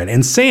smoked a cigarette.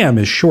 And Sam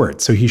is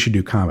short, so he should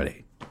do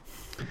comedy.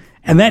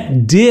 And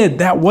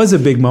that was a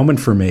big moment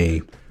for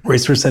me where I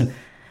sort of said,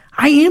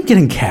 I am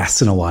getting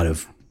cast in a lot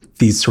of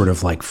these sort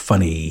of like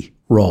funny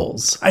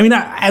roles. I mean,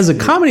 as a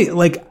comedy,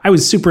 like I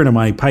was super into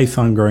Monty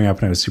Python growing up,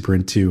 and I was super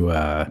into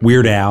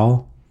Weird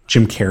Al,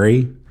 Jim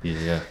Carrey.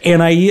 Yeah.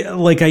 And I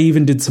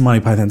even did some Monty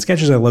Python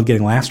sketches. I love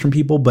getting laughs from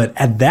people. But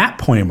at that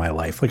point in my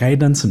life, like I had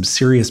done some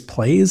serious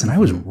plays and I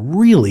was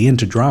really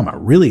into drama,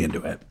 really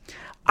into it.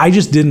 I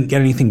just didn't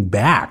get anything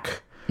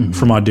back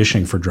from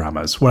auditioning for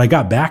dramas. What I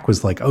got back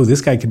was like, oh,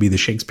 this guy could be the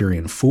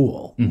Shakespearean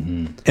fool.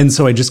 Mm-hmm. And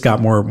so I just got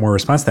more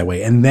response that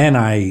way. And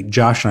then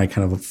Josh and I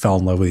kind of fell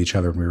in love with each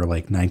other when we were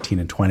like 19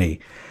 and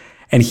 20.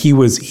 And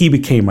he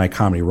became my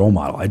comedy role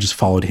model. I just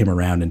followed him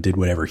around and did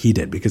whatever he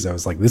did because I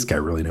was like, this guy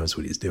really knows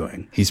what he's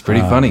doing. He's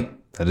pretty funny.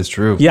 That is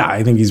true. Yeah,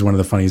 I think he's one of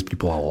the funniest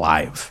people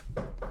alive.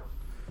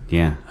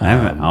 Yeah,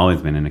 I've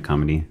always been into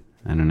comedy.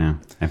 I don't know.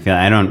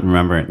 I don't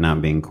remember it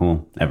not being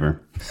cool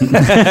ever. Or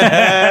maybe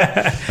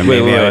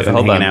I wasn't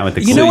hanging out with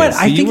the cool. You know what?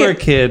 So you were a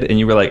kid and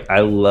you were like, I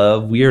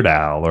love Weird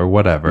Al or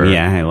whatever.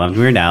 Yeah, I loved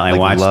Weird Al. I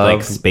watched like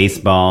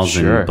Spaceballs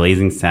and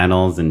Blazing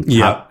Saddles and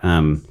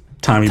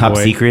Top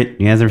Secret.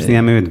 You guys ever seen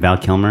that movie with Val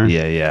Kilmer?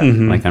 Yeah.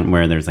 Mm-hmm. Like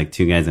where there's like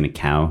two guys and a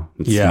cow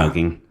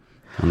smoking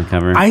on the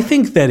cover. I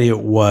think that it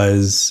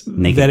was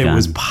it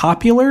was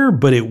popular,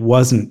 but it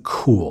wasn't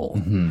cool.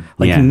 Mm-hmm.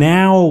 Like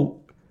now,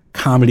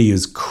 comedy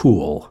is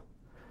cool.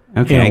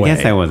 Okay, I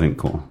guess I wasn't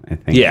cool. I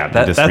think. Yeah,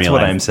 that's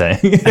what I'm saying.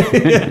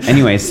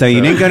 Anyway, so you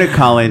didn't go to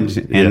college,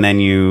 and then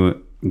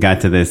you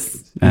got to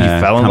this. You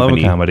fell in love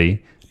with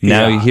comedy.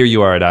 Now here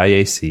you are at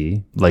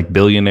IAC, like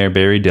billionaire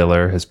Barry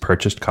Diller has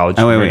purchased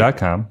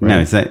collegehumor.com.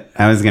 Right? No,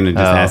 I was going to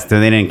just ask, so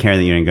they didn't care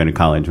that you didn't go to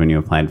college when you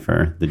applied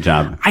for the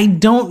job? I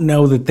don't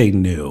know that they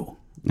knew.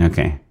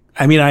 Okay.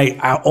 I mean,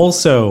 I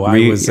was...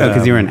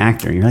 because you were an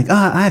actor. You're like,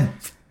 I've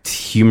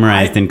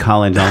humorized in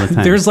college all the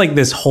time. There's like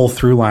this whole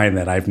through line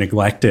that I've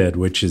neglected,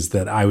 which is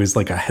that I was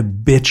like a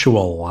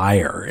habitual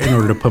liar in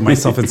order to put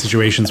myself in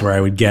situations where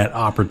I would get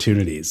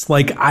opportunities.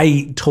 Like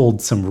I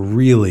told some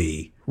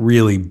really,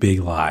 really big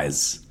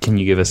lies. Can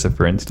you give us a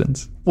for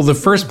instance? Well, the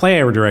first play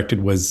I ever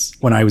directed was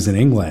when I was in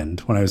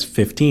England, when I was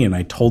 15.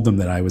 I told them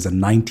that I was a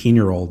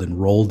 19-year-old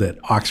enrolled at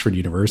Oxford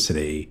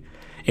University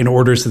in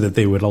order so that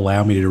they would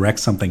allow me to direct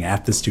something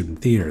at the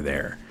student theater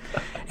there.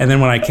 And then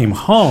when I came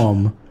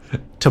home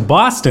to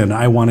Boston,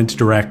 I wanted to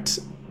direct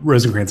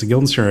Rosencrantz and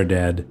Guildenstern Are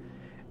Dead,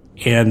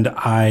 and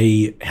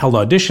I held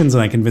auditions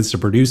and I convinced a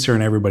producer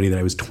and everybody that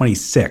I was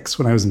 26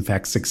 when I was in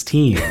fact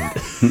 16.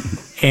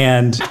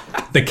 And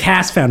the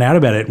cast found out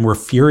about it and were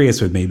furious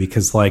with me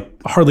because like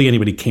hardly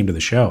anybody came to the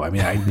show. I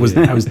mean, I was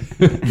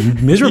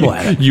miserable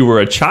at it. You were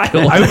a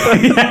child.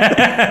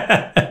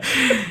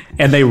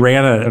 And they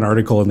ran an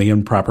article in the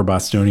Improper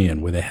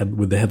Bostonian with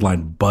the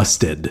headline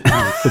 "Busted"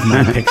 with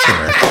my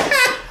picture.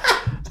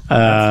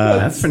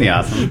 That's pretty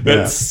awesome.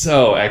 That's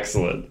so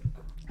excellent.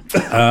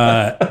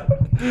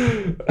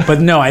 But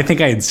no, I think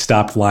I had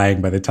stopped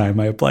lying by the time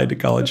I applied to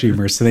College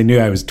Humor, so they knew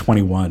I was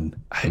 21.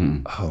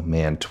 Oh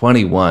man,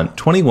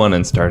 21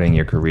 and starting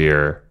your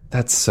career.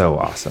 That's so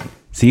awesome.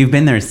 So you've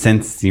been there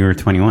since you were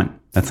 21.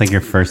 That's like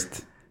your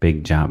first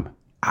big job.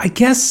 I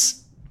guess,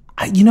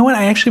 you know what?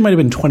 I actually might have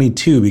been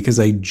 22 because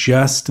I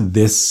just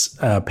this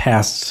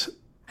past,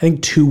 I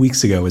think 2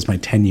 weeks ago was my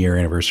 10-year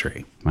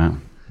anniversary. Wow.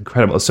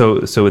 Incredible.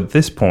 So at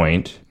this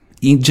point,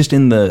 just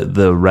in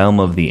the realm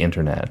of the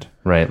internet,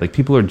 right? Like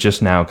people are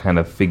just now kind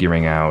of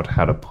figuring out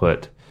how to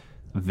put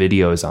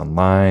videos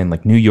online.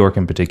 Like New York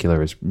in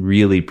particular is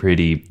really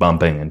pretty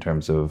bumping in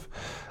terms of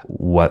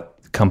what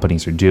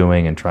companies are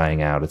doing and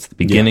trying out. It's the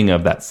beginning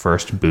of that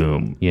first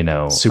boom, you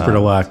know. Super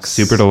Deluxe.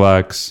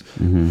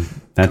 Mm-hmm.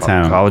 That's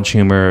how. College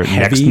Humor,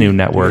 Heavy? Next New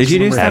Network. Did you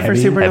do stuff for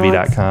Super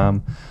Deluxe?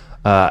 Heavy.com.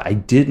 I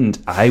didn't.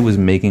 I was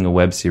making a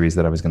web series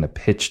that I was going to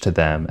pitch to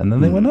them, and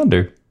then they went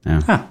under.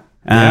 Oh.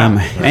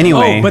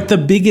 Anyway. But the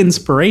big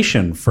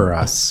inspiration for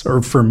us,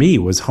 or for me,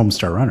 was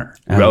Homestar Runner.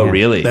 Oh,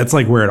 really? That's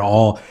like where it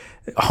all...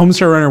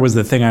 Homestar Runner was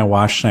the thing I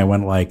watched and I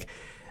went like,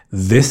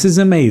 this is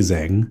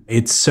amazing.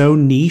 It's so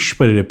niche,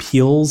 but it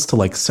appeals to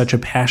like such a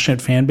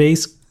passionate fan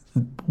base.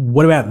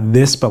 What about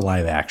this but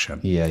live action?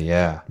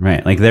 Yeah.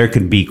 Right. Like there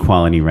could be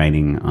quality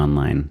writing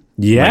online.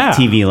 Yeah. Like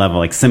TV level,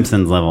 like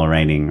Simpsons level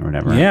writing or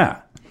whatever.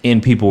 Yeah.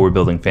 And people were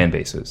building fan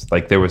bases.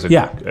 Like there was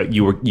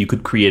you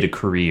could create a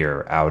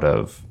career out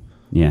of...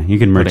 Yeah, you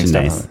can putting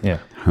stuff merchandise. on it. Yeah.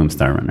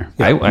 Homestar Runner.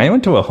 I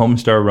went to a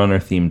Homestar Runner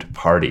themed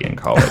party in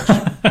college.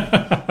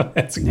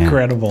 That's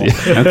incredible.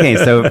 Okay,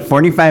 so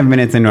 45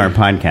 minutes into our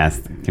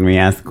podcast, can we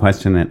ask the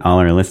question that all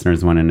our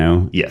listeners want to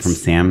know from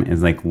Sam?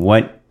 Is like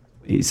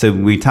so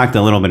we talked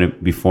a little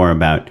bit before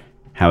about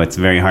how it's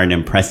very hard to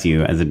impress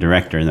you as a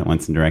director that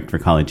wants to direct for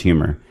College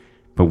Humor.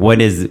 But what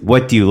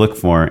do you look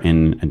for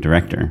in a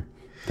director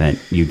that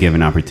you give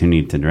an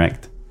opportunity to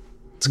direct?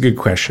 It's a good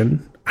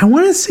question. I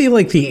want to say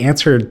like the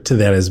answer to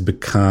that has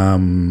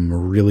become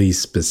really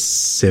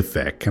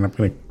specific, and I'm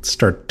going to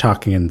start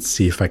talking and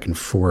see if I can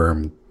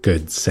form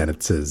good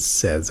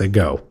sentences as I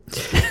go.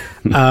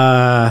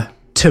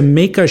 To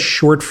make a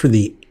short for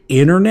the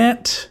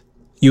internet,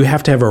 you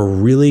have to have a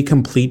really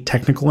complete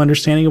technical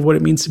understanding of what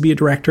it means to be a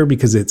director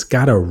because it's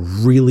got to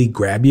really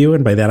grab you.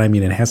 And by that, I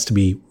mean it has to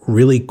be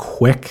really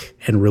quick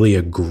and really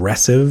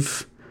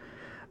aggressive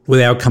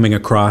without coming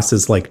across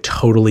as like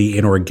totally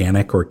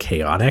inorganic or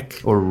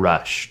chaotic. Or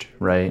rushed,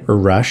 right? Or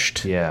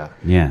rushed. Yeah.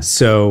 Yeah.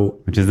 So,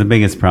 which is the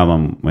biggest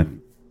problem with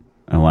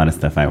a lot of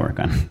stuff I work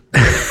on.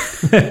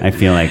 I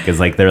feel like is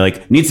like they're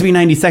like needs to be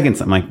 90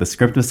 seconds. I'm like the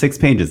script was 6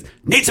 pages.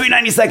 Needs to be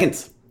 90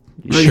 seconds.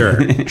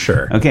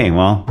 Sure. Okay,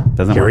 well,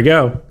 doesn't Here work. we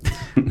go.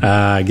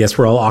 I guess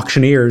we're all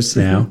auctioneers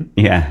now.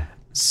 Yeah.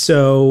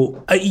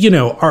 So,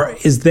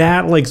 is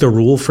that like the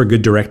rule for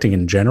good directing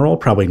in general?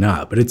 Probably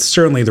not, but it's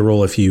certainly the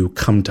rule if you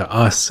come to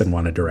us and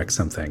want to direct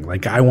something.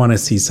 Like I want to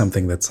see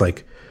something that's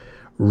like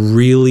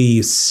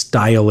really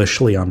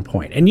stylishly on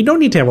point. And you don't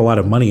need to have a lot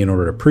of money in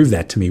order to prove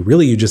that to me.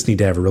 Really, you just need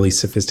to have really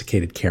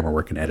sophisticated camera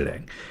work and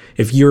editing.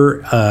 If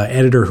you're an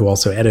editor who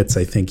also edits,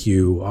 I think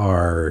you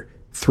are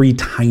 3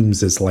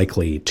 times as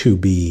likely to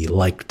be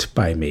liked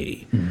by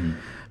me. Mm-hmm.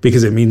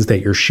 Because it means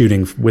that you're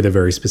shooting with a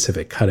very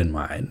specific cut in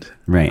mind.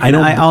 Right.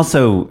 I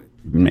also,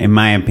 in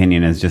my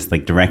opinion, as just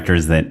like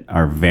directors that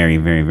are very,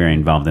 very, very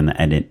involved in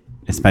the edit,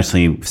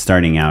 especially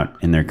starting out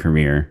in their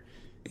career,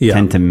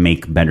 tend to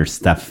make better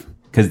stuff.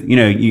 Because,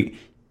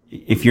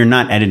 if you're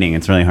not editing,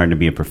 it's really hard to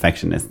be a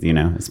perfectionist,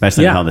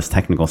 especially with all this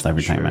technical stuff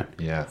you're talking about.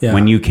 Yeah.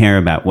 When you care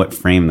about what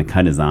frame the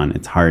cut is on,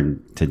 it's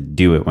hard to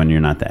do it when you're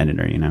not the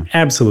editor,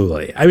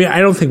 Absolutely. I mean, I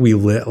don't think we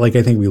live, I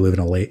think we live in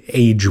an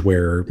age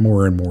where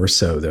more and more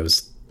so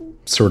those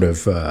sort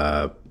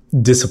of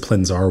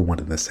disciplines are one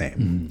and the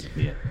same.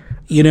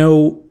 You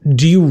know,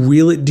 do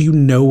you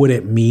know what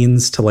it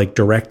means to like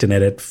direct and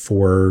edit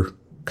for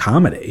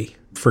comedy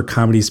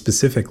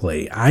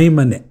specifically?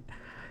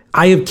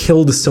 I have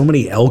killed so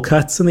many L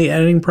cuts in the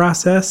editing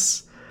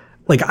process.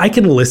 Like I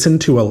can listen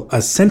to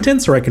a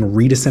sentence, or I can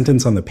read a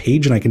sentence on the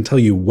page, and I can tell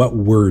you what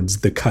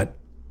words the cut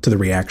to the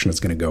reaction is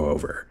going to go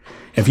over.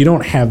 If you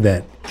don't have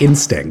that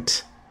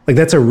instinct, like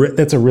that's a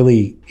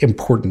really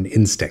important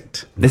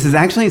instinct. This is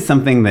actually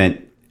something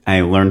that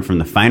I learned from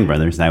the Fine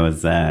Brothers. I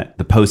was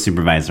the post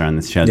supervisor on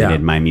this show that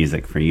did my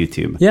music for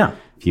YouTube a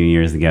few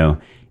years ago.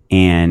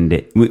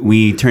 And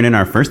we turned in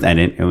our first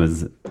edit. It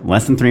was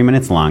less than 3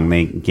 minutes long.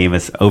 They gave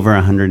us over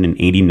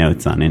 180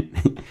 notes on it.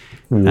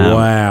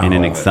 Wow. In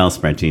an Excel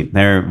spreadsheet.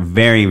 They're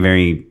very,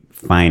 very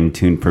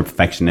fine-tuned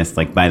perfectionists,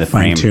 like by the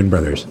frame. Fine-tuned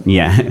brothers.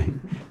 Yeah.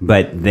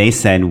 But they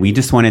said, we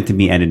just want it to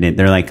be edited.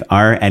 They're like,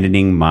 our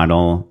editing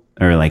model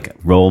or like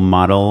role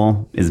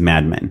model is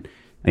Mad Men.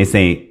 They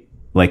say,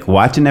 like,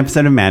 watch an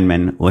episode of Mad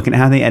Men, look at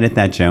how they edit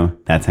that show.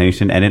 That's how you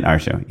should edit our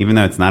show, even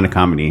though it's not a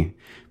comedy.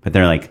 But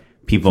they're like,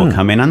 people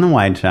come in on the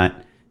wide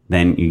shot,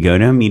 then you go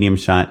to a medium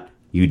shot.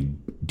 You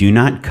do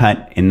not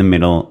cut in the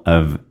middle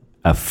of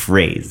a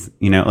phrase.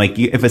 You know, like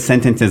if a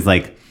sentence is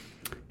like,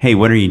 hey,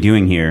 what are you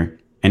doing here?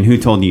 And who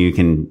told you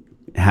can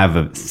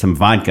have some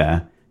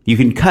vodka? You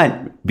can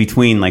cut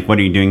between like, what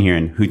are you doing here?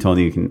 And who told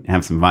you can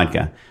have some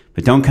vodka?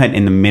 But don't cut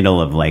in the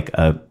middle of like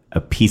a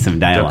piece of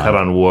dialogue. Don't cut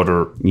on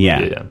water.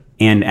 Yeah.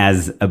 And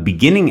as a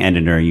beginning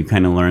editor, you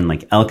kind of learn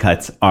like L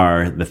cuts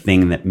are the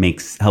thing that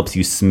helps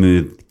you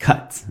smooth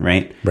cuts,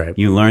 right? Right.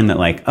 You learn that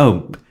like,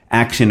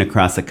 action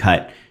across a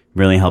cut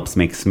really helps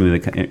makes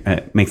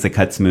a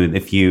cut smooth.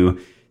 If you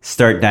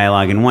start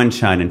dialogue in one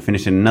shot and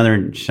finish in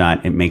another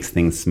shot, it makes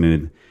things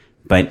smooth.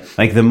 But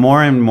like the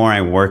more and more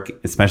I work,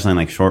 especially in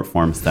like short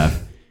form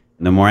stuff,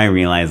 the more I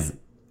realize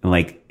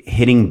like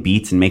hitting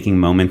beats and making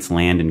moments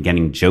land and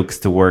getting jokes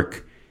to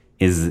work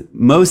is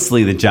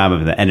mostly the job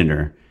of the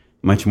editor,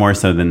 much more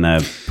so than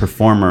the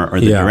performer or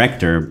the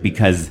director,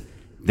 because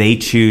they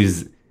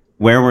choose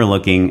where we're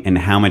looking and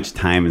how much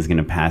time is going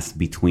to pass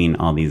between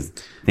all these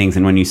things.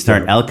 And when you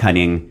start L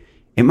cutting,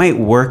 it might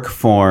work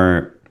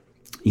for,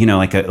 you know,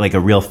 like a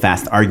real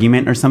fast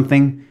argument or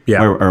something,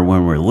 or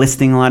when we're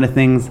listing a lot of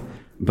things.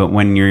 But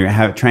when you're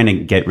trying to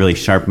get really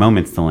sharp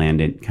moments to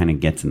land, it kind of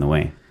gets in the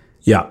way.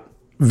 Yeah,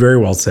 very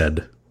well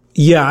said.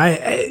 Yeah,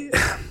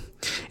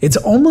 it's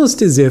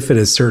almost as if at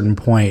a certain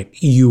point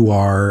you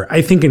are,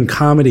 I think in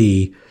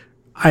comedy,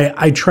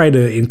 I try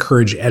to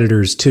encourage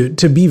editors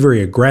to be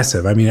very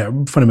aggressive. I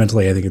mean,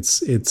 fundamentally, I think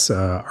it's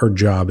our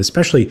job,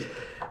 especially,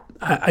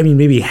 I mean,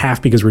 maybe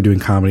half because we're doing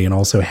comedy and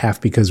also half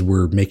because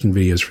we're making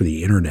videos for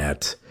the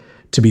internet,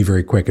 to be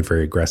very quick and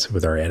very aggressive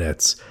with our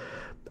edits.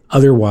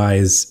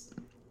 Otherwise,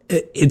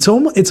 it's a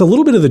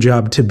little bit of the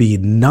job to be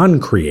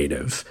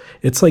non-creative.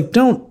 It's like,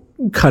 don't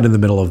cut in the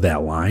middle of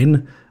that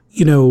line.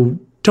 You know,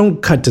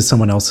 don't cut to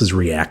someone else's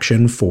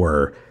reaction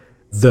for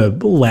the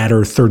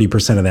latter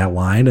 30% of that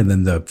line and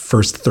then the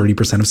first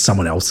 30% of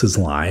someone else's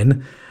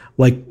line.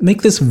 Like,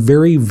 make this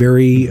very,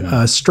 very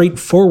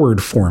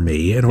straightforward for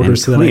me in order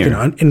so that I can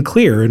and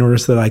clear in order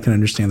so that I can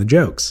understand the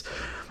jokes.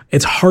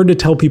 It's hard to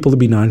tell people to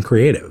be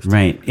non-creative,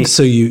 right?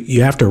 So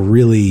you have to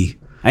really.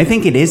 I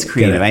think it is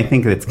creative. I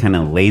think it's kind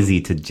of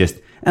lazy to just,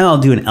 I'll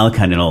do an L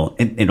cut.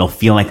 It'll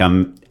feel like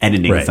I'm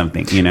editing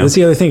something, you know? That's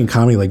the other thing in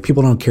comedy. Like,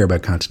 people don't care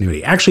about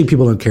continuity. Actually,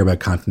 people don't care about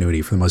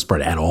continuity for the most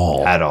part at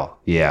all. At all.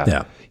 Yeah.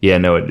 Yeah. Yeah,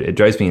 no, it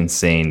drives me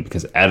insane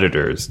because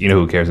editors, you know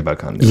who cares about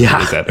continuity?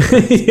 Yeah. Is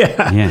editors.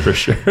 Yeah. For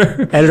sure.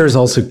 Editors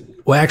also,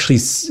 well, actually,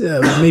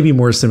 maybe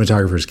more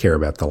cinematographers care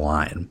about the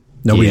line.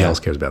 Nobody else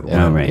cares about the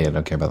line. Oh, right. Yeah,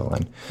 don't care about the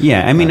line.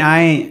 Yeah, I mean,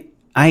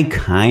 I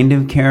kind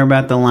of care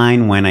about the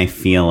line when I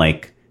feel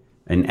like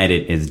an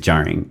edit is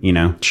jarring, you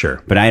know?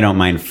 Sure. But I don't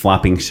mind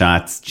flopping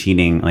shots,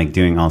 cheating, like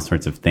doing all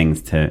sorts of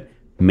things to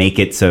make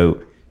it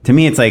so, to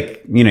me, it's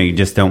like, you know, you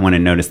just don't want to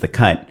notice the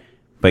cut,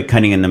 but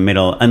cutting in the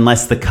middle,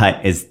 unless the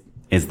cut is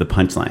the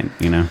punchline,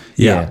 you know?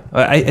 Yeah.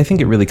 I think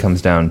it really comes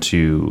down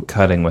to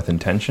cutting with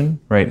intention,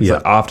 right? Yeah.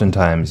 So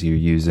oftentimes you're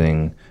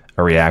using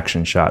a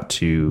reaction shot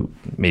to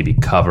maybe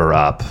cover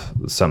up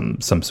some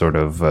sort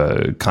of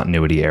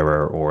continuity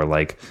error or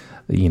like,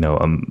 you know,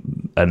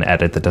 an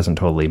edit that doesn't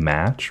totally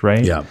match,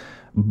 right? Yeah.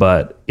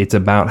 But it's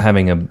about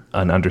having an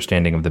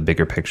understanding of the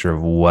bigger picture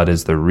of what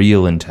is the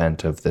real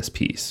intent of this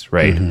piece,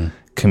 right? Mm-hmm.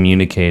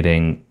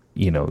 Communicating,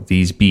 you know,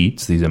 these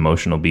beats, these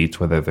emotional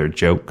beats, whether they're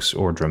jokes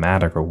or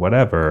dramatic or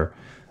whatever,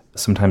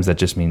 sometimes that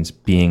just means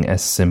being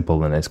as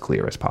simple and as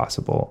clear as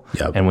possible.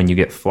 Yep. And when you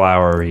get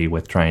flowery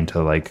with trying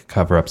to like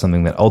cover up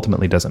something that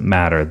ultimately doesn't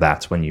matter,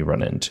 that's when you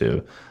run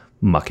into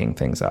mucking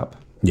things up.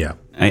 Yeah.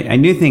 I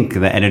do think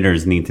the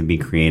editors need to be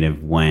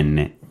creative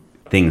when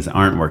things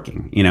aren't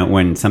working, you know,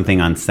 when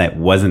something on set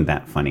wasn't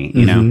that funny,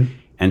 you know,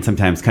 and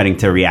sometimes cutting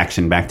to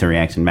reaction, back to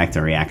reaction, back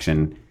to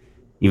reaction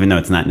even though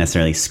it's not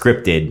necessarily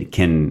scripted,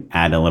 can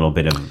add a little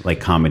bit of like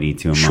comedy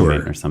to a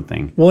moment or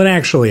something. Well, and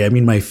actually, I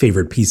mean, my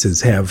favorite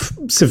pieces have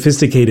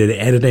sophisticated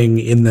editing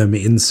in them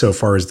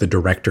insofar as the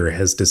director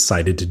has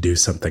decided to do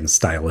something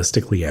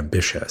stylistically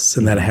ambitious,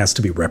 and that has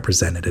to be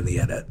represented in the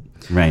edit.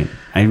 Right.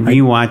 I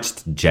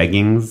rewatched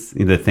Jeggings,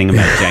 the thing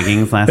about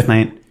Jeggings last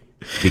night,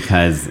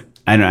 because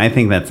I don't know, I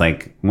think that's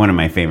like one of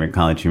my favorite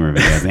College Humor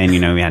videos. And,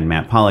 you know, we had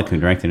Matt Pollock who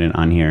directed it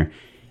on here.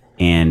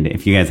 And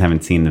if you guys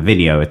haven't seen the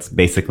video, it's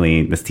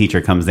basically this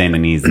teacher comes in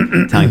and he's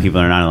telling people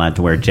they're not allowed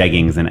to wear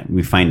jeggings. And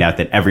we find out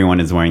that everyone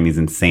is wearing these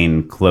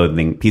insane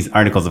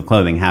articles of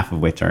clothing, half of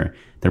which they're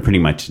pretty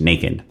much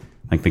naked.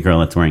 Like the girl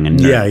that's wearing a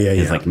nerd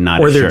is like not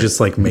a shirt. Or they're just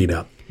like made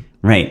up.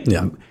 Right.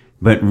 Yeah.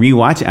 But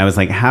rewatch, I was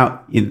like,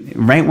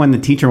 right when the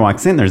teacher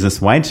walks in, there's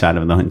this wide shot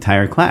of the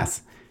entire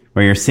class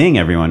where you're seeing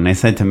everyone. And I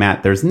said to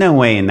Matt, there's no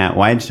way in that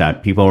wide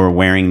shot people were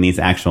wearing these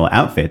actual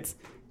outfits.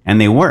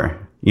 And they were.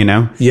 You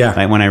know? Yeah.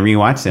 Like when I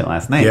rewatched it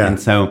last night. Yeah. And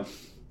so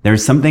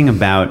there's something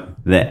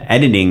about the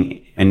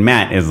editing, and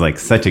Matt is like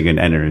such a good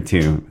editor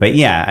too. But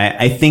yeah,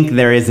 I think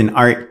there is an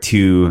art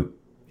to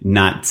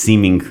not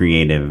seeming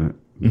creative,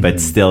 but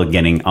still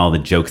getting all the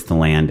jokes to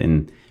land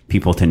and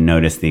people to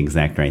notice the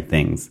exact right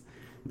things.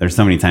 There's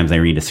so many times I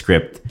read a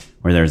script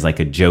where there's like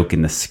a joke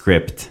in the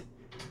script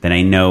that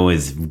I know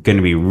is going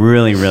to be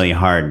really, really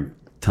hard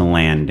to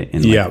land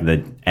in like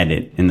the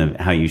edit, in the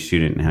how you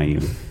shoot it and how you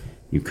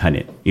cut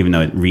it, even though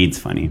it reads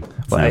funny.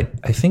 So. Well,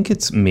 I think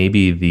it's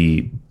maybe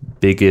the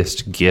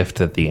biggest gift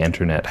that the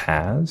internet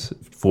has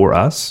for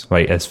us,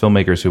 right, as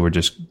filmmakers who are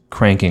just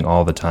cranking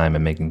all the time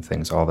and making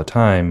things all the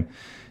time,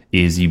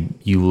 is you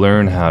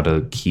learn how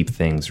to keep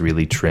things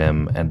really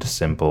trim and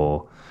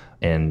simple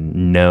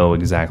and know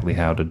exactly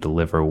how to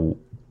deliver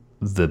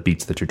the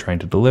beats that you're trying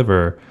to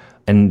deliver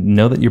and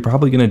know that you're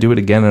probably going to do it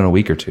again in a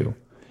week or two.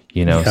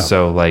 You know,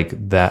 so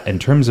like that in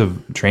terms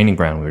of training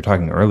ground, we were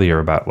talking earlier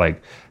about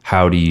like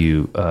how do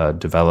you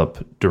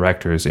develop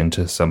directors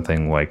into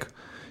something like,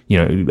 you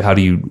know, how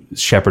do you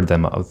shepherd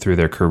them through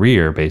their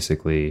career?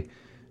 Basically,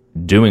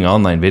 doing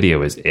online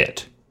video is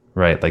it,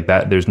 right? Like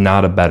that, there's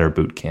not a better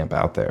boot camp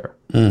out there.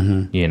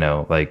 You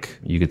know, like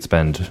you could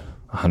spend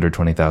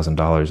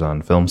 $120,000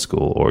 on film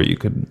school, or you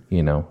could,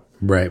 you know,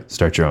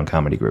 start your own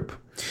comedy group.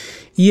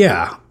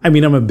 Yeah. I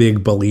mean, I'm a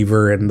big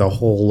believer in the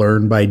whole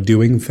learn by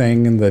doing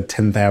thing and the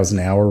 10,000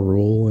 hour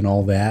rule and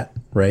all that,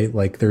 right?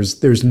 Like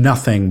there's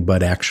nothing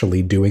but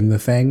actually doing the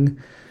thing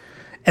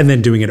and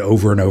then doing it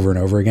over and over and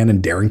over again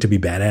and daring to be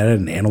bad at it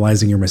and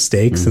analyzing your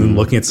mistakes and then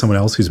looking at someone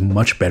else who's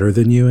much better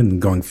than you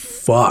and going,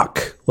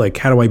 fuck, like,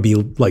 how do I be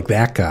like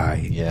that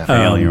guy? Yeah.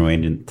 Fail your way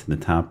to the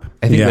top.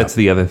 I think that's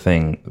the other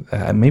thing,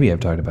 maybe I've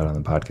talked about it on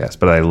the podcast,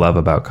 but I love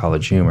about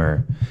College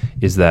Humor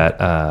is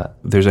that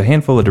there's a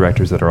handful of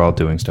directors that are all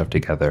doing stuff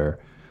together,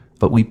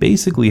 but we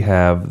basically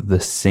have the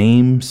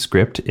same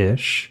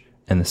script-ish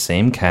and the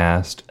same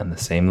cast and the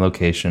same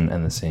location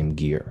and the same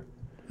gear.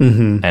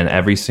 And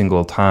every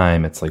single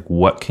time it's like,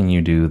 what can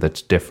you do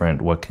that's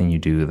different? What can you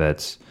do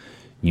that's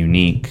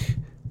unique?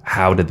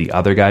 How did the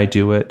other guy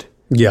do it?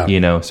 Yeah.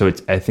 You know, so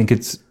I think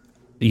it's,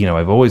 you know,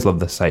 I've always loved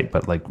the site,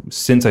 but like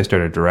since I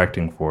started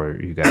directing for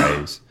you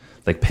guys,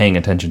 like paying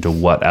attention to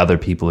what other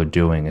people are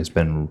doing has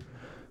been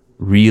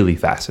really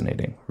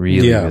fascinating,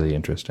 really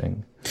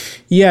interesting.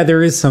 Yeah,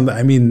 there is some,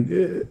 I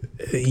mean,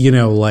 you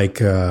know, like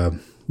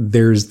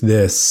there's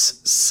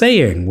this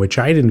saying, which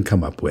I didn't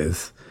come up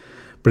with,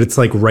 but it's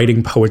like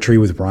writing poetry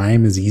with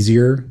rhyme is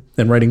easier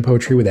than writing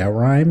poetry without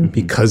rhyme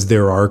because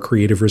there are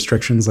creative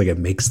restrictions. Like it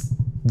makes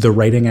the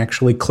writing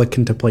actually click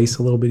into place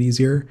a little bit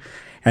easier.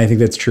 And I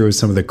think that's true of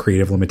some of the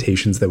creative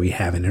limitations that we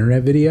have in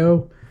internet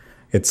video.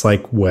 It's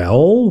like,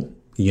 well,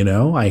 you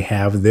know, I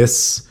have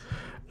this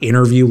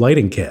interview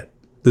lighting kit.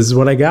 This is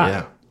what I got.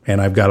 Yeah.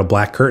 And I've got a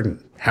black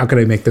curtain. How can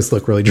I make this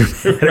look really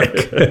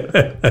dramatic?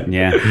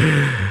 Yeah.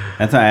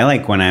 That's why I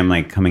like when I'm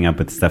like coming up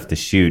with stuff to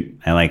shoot.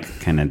 I like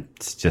kind of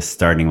just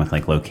starting with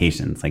like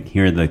locations. Like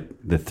here are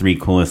the 3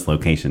 coolest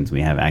locations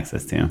we have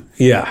access to.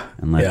 Yeah.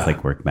 And let's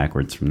like work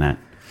backwards from that.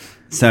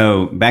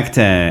 So back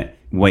to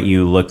what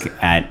you look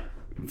at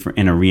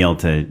in a reel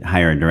to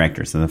hire a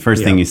director. So the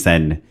first thing you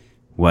said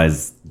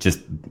was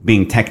just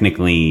being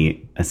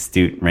technically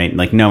astute, right?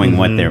 Like knowing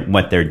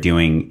what they're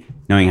doing,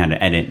 knowing how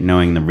to edit,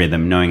 knowing the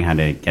rhythm, knowing how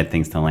to get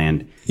things to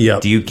land. Yeah.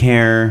 Do you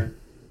care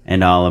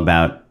at all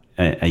about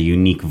a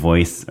unique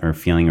voice or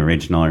feeling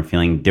original or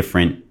feeling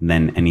different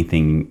than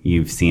anything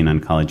you've seen on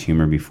College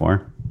Humor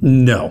before?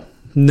 No,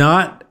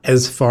 not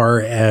as far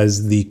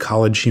as the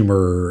College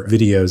Humor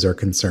videos are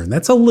concerned.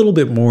 That's a little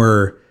bit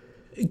more,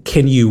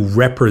 can you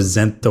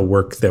represent the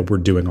work that we're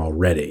doing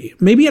already?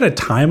 Maybe at a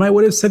time I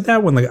would have said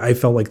that when I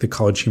felt like the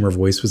College Humor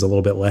voice was a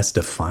little bit less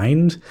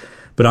defined.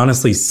 But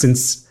honestly,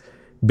 since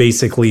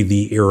basically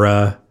the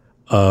era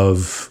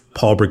of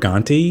Paul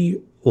Briganti,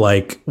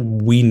 like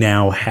we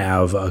now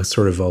have a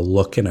sort of a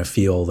look and a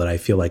feel that I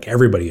feel like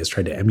everybody is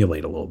trying to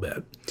emulate a little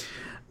bit.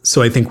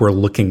 So I think we're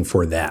looking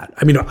for that.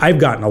 I mean, I've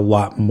gotten a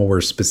lot more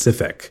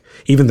specific.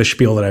 Even the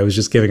spiel that I was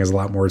just giving is a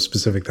lot more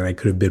specific than I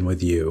could have been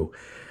with you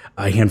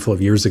a handful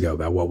of years ago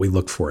about what we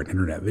look for in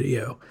internet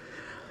video.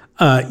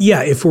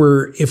 If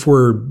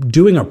we're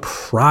doing a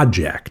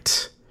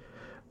project,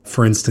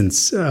 for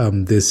instance,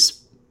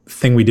 this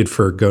thing we did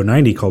for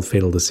Go90 called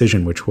Fatal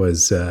Decision, which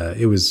was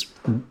it was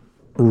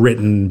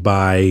written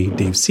by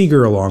Dave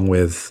Seeger along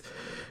with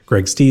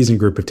Greg Stees and a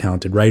group of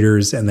talented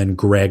writers, and then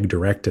Greg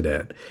directed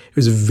it. It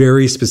was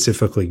very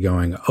specifically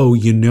going,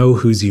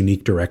 whose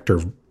unique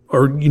director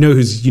or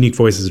whose unique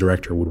voice as a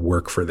director would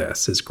work for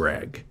this is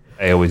Greg.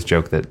 I always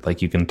joke that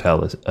like you can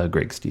tell a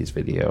Greg Stees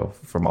video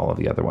from all of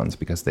the other ones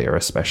because they are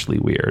especially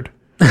weird.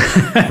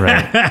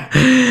 Right.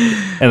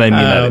 And I mean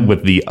that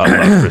with the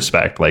utmost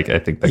respect. Like I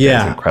think that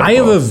guy's incredible. I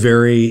have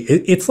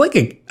it's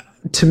like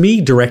to me,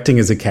 directing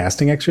is a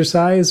casting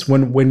exercise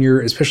when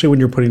you're, especially when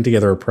you're putting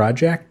together a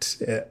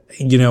project.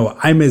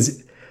 I'm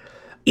as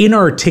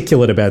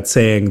inarticulate about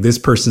saying this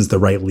person's the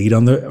right lead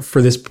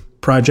for this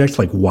project.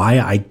 Like why,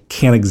 I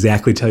can't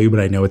exactly tell you, but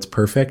I know it's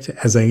perfect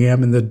as I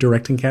am in the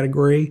directing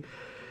category.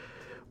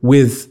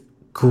 With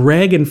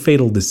Greg and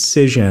Fatal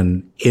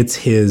Decision, it's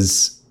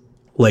his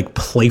like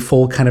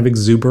playful kind of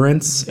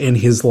exuberance and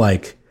his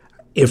like,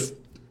 if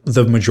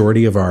the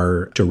majority of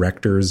our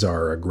directors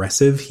are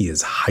aggressive, he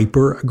is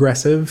hyper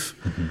aggressive.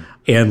 Mm-hmm.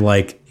 And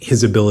like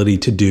his ability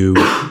to do,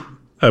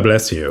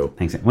 bless you.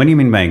 Thanks. What do you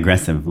mean by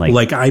aggressive?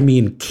 Like I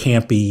mean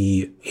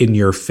campy, in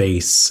your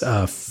face,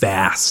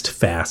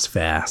 fast.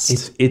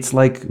 It's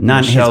like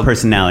not his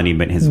personality,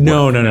 but his work.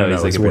 No.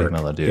 He's like a big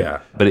mellow dude. Yeah.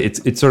 But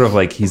it's sort of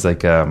like he's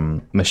like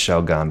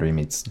Michel Gondry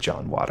meets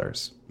John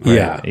Waters.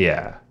 Right?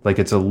 Yeah. Like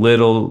it's a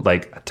little,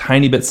 like a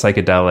tiny bit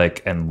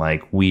psychedelic and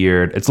like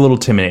weird. It's a little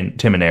Tim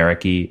and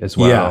Eric-y as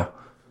well. Yeah.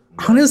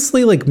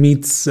 Honestly, like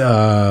meets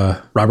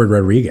Robert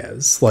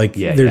Rodriguez. Like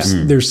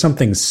there's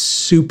something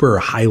super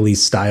highly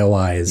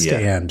stylized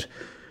and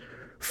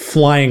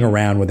flying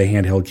around with a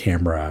handheld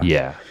camera.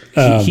 Yeah.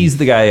 He's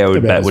the guy I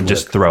would bet would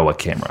just throw a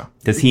camera.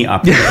 Does he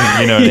operate?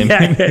 You know what I mean?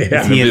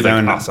 Is he his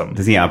own, awesome.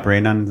 Does he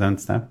operate on his own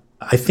stuff?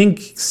 I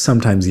think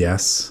sometimes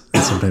yes,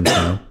 and sometimes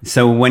no.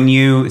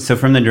 So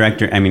from the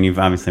director, I mean, you've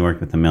obviously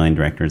worked with a million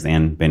directors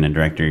and been a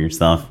director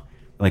yourself.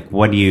 Like,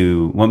 what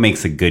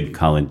makes a good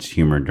college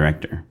humor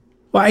director?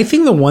 Well, I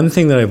think the one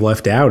thing that I've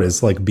left out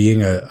is like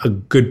being a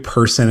good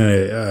person.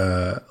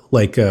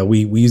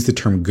 We use the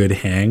term good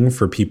hang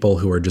for people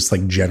who are just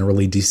like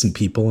generally decent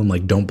people and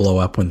like don't blow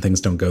up when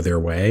things don't go their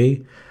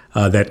way.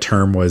 That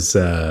term was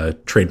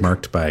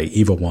trademarked by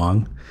Eva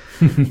Wong.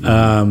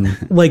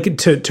 Like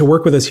to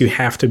work with us, you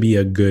have to be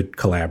a good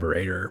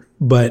collaborator.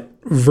 But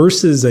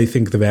versus, I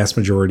think, the vast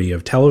majority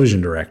of television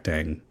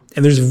directing,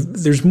 and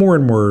there's more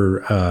and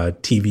more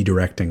TV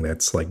directing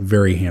that's like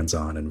very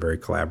hands-on and very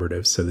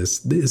collaborative. So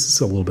this is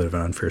a little bit of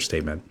an unfair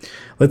statement.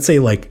 Let's say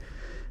like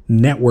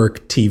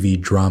network TV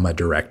drama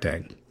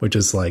directing, which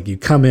is like you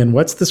come in,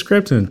 what's the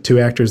script? And 2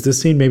 actors,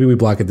 this scene, maybe we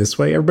block it this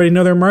way. Everybody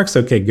know their marks?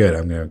 Okay, good.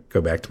 I'm going to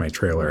go back to my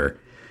trailer.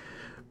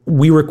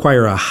 We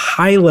require a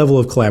high level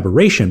of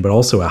collaboration, but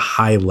also a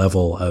high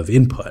level of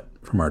input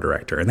from our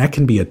director. And that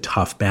can be a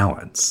tough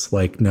balance,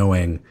 like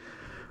knowing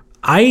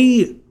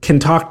I can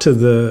talk to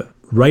the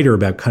writer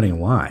about cutting a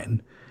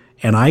line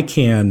and I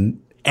can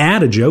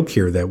add a joke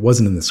here that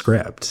wasn't in the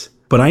script,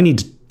 but I need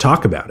to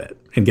talk about it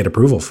and get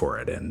approval for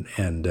it. And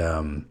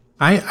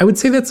I would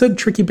say that's a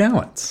tricky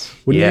balance.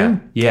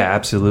 Wouldn't you? Yeah,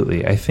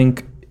 absolutely. I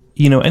think,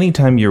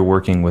 anytime you're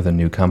working with a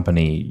new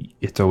company,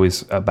 it's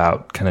always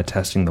about kind of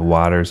testing the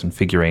waters and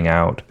figuring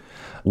out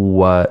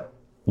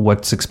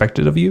what's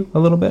expected of you a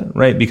little bit,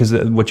 right? Because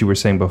what you were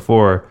saying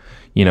before,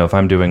 if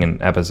I'm doing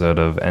an episode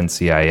of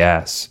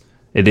NCIS,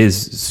 it is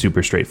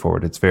super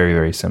straightforward. It's very,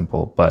 very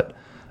simple, but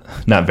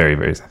not very,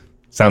 very.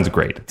 Sounds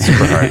great. It's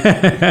super hard.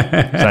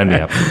 Sign me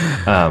up.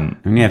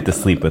 And you have to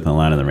sleep with a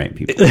lot of the right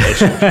people.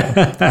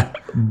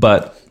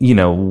 But,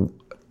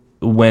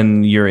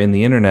 when you're in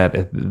the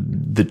internet,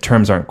 the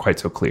terms aren't quite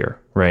so clear,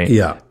 right?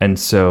 Yeah. And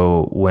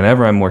so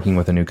whenever I'm working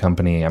with a new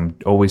company, I'm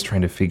always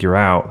trying to figure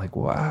out, like,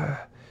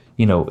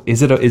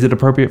 is it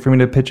appropriate for me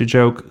to pitch a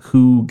joke?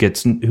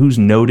 Who's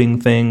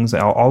noting things?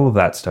 All of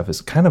that stuff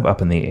is kind of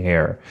up in the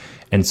air.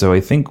 And so I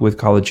think with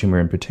college humor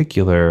in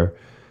particular,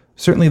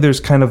 certainly there's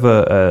kind of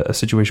a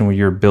situation where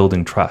you're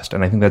building trust.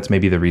 And I think that's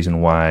maybe the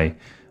reason why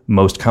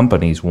most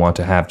companies want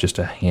to have just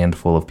a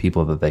handful of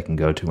people that they can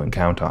go to and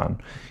count on.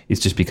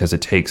 It's just because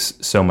it takes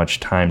so much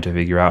time to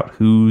figure out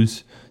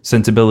whose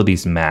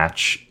sensibilities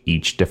match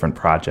each different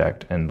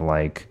project and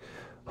like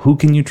who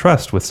can you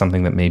trust with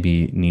something that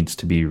maybe needs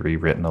to be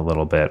rewritten a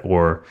little bit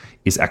or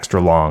is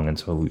extra long. And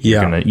so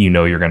you're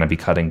going to be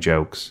cutting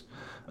jokes,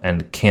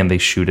 and can they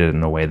shoot it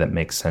in a way that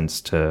makes sense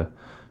to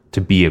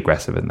be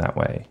aggressive in that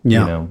way?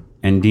 Yeah.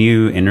 And do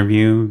you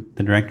interview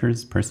the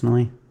directors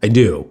personally? I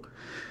do.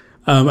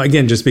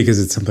 Again, just because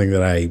it's something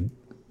that I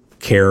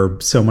care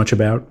so much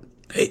about.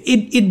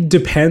 It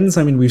depends.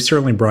 I mean, we've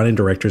certainly brought in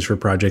directors for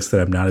projects that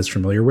I'm not as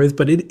familiar with,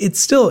 but it's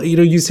still,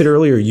 you said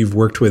earlier you've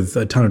worked with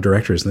a ton of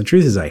directors, and the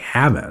truth is I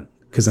haven't,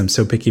 because I'm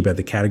so picky about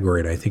the category,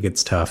 and I think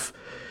it's tough,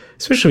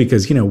 especially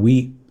because,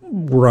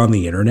 we're on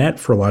the internet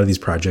for a lot of these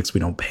projects. We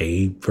don't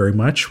pay very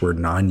much. We're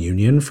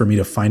non-union. For me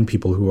to find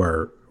people who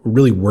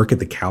really work at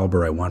the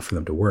caliber I want for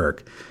them to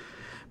work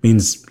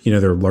means,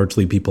 they're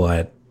largely people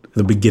at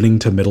the beginning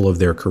to middle of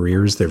their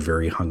careers. They're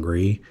very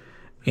hungry,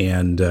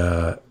 and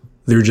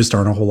there just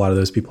aren't a whole lot of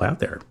those people out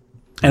there.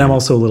 And I'm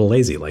also a little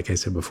lazy, like I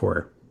said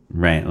before.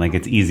 Right. Like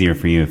it's easier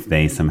for you if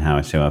they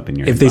somehow show up in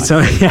your if they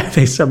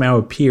somehow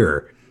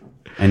appear.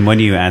 And what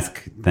do you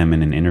ask them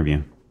in an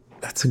interview?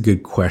 That's a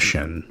good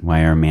question.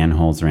 Why are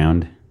manholes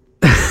round?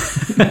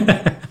 That's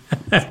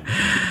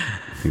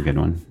a good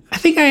one. I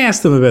think I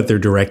asked them about their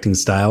directing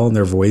style and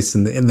their voice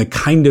and the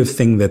kind of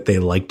thing that they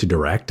like to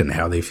direct and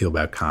how they feel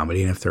about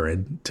comedy and if they're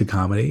into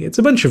comedy. It's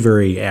a bunch of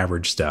very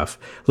average stuff.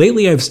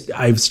 Lately,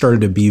 I've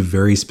started to be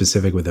very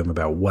specific with them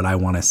about what I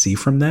want to see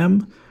from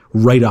them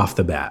right off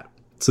the bat.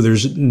 So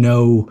there's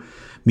no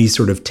me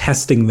sort of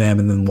testing them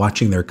and then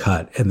watching their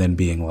cut and then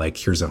being like,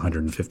 here's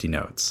 150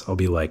 notes. I'll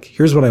be like,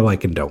 here's what I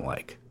like and don't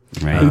like.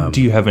 Right.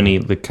 Do you have any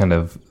kind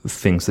of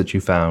things that you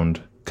found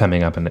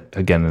coming up and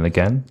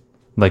again?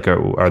 Like,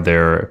 are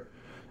there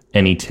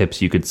any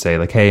tips you could say,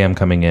 like, hey, I'm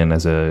coming in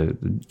as a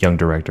young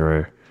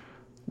director.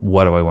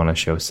 What do I want to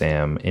show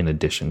Sam in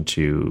addition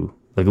to,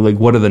 like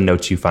what are the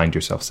notes you find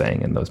yourself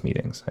saying in those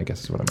meetings, I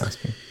guess is what I'm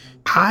asking.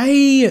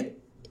 I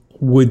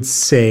would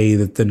say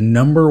that the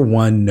number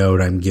one note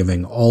I'm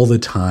giving all the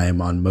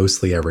time on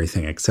mostly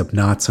everything, except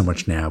not so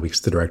much now because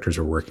the directors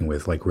we're working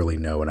with really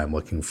know what I'm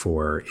looking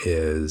for,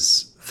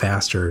 is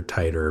faster,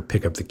 tighter,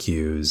 pick up the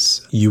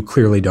cues. You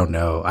clearly don't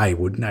know.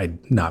 I'm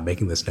not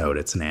making this note.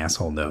 It's an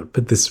asshole note,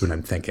 but this is what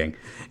I'm thinking.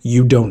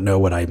 You don't know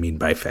what I mean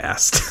by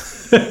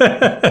fast.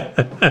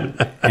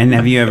 And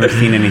have you ever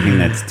seen anything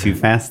that's too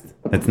fast?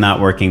 That's not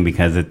working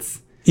because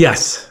it's...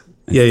 Yes.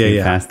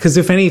 Yeah. Because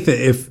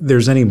if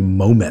there's any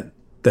moment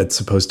that's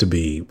supposed to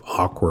be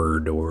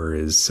awkward or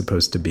is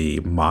supposed to be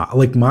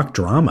mock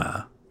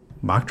drama.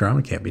 Mock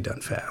drama can't be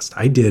done fast.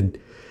 I did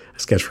a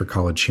sketch for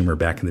College Humor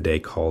back in the day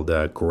called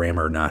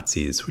Grammar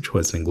Nazis, which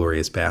was an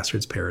Inglourious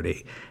Basterds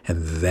parody.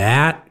 And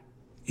that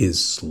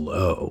is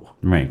slow.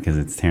 Right, because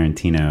it's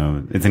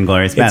Tarantino. It's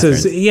Inglourious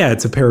Basterds.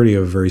 It's a parody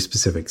of a very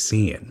specific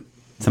scene.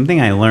 Something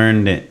I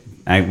learned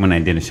when I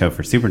did a show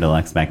for Super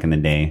Deluxe back in the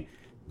day,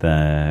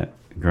 the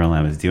girl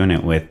I was doing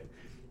it with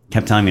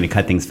kept telling me to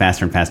cut things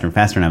faster and faster and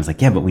faster. And I was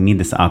like, yeah, but we need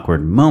this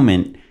awkward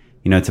moment.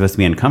 It's supposed to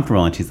be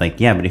uncomfortable. And she's like,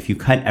 yeah, but if you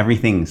cut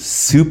everything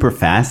super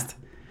fast,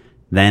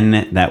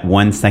 then that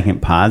 1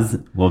 second pause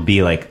will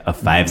be like a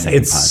 5 second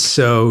pause. It's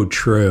so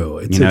true.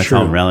 It's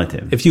all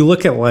relative. If you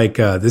look at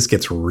this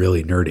gets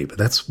really nerdy, but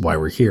that's why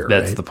we're here.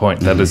 That's the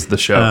point. That is the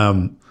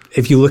show.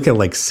 If you look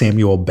at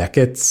Samuel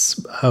Beckett's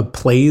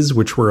plays,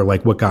 which were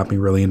what got me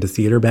really into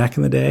theater back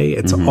in the day,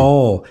 it's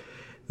all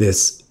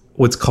this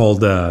what's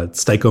called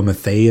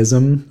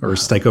stichomatheism or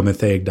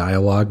stichomatheic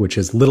dialogue, which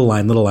is little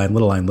line, little line,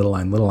 little line, little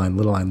line, little line,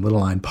 little line, little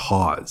line,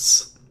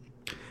 pause.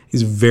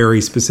 He's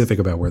very specific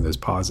about where those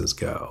pauses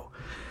go.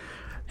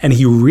 And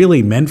he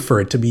really meant for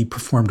it to be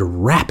performed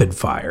rapid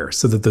fire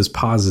so that those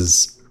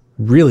pauses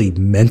really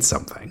meant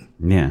something.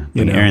 Yeah.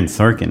 Aaron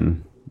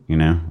Sorkin, he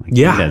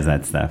does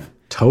that stuff.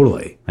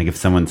 Totally. If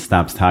someone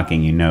stops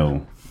talking, it's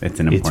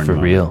an important It's for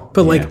moment. real.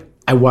 But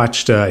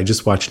I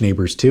just watched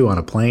Neighbors 2 on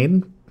a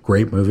plane.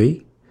 Great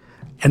movie.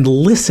 And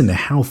listen to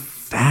how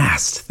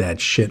fast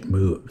that shit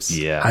moves.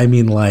 Yeah. I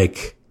mean, and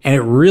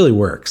it really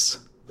works.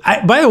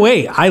 By the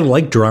way, I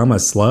like drama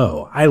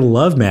slow. I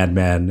love Mad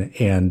Men,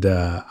 and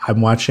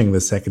I'm watching the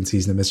second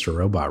season of Mr.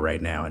 Robot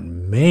right now.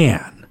 And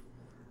man,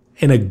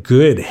 in a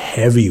good,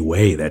 heavy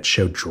way, that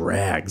show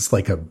drags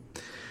like an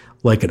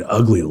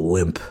ugly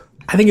limp.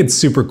 I think it's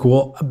super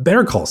cool.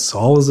 Better Call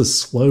Saul is a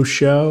slow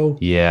show.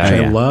 Yeah.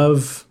 Which I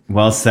love.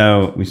 Well,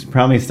 so we should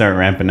probably start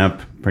ramping up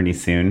pretty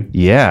soon.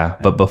 Yeah,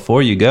 but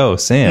before you go,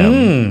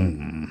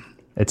 Sam,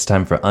 it's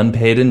time for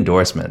unpaid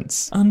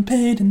endorsements.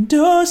 Unpaid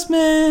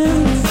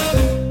endorsements.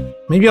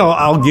 Maybe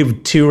I'll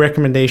give two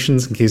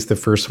recommendations in case the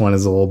first one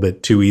is a little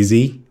bit too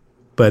easy.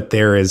 But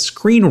there is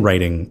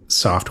screenwriting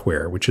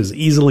software, which is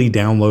easily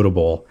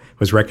downloadable. It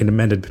was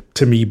recommended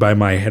to me by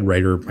my head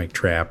writer, Mike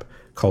Trapp,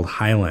 called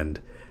Highland,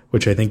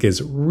 which I think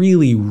is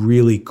really,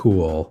 really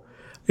cool.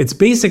 It's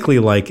basically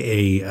like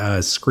a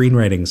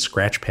screenwriting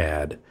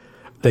scratchpad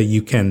that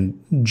you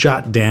can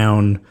jot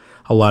down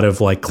a lot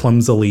of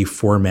clumsily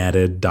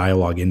formatted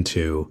dialogue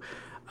into,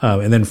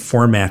 and then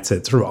formats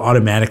it sort of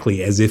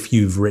automatically as if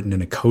you've written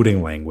in a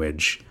coding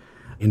language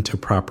into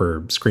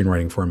proper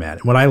screenwriting format.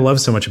 And what I love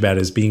so much about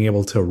it is being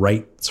able to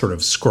write sort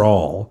of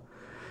scrawl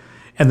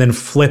and then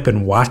flip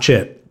and watch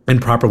it in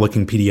proper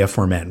looking PDF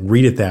format and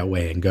read it that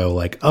way and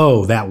go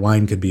oh, that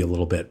line could be a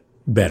little bit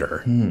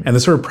better. And the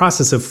sort of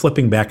process of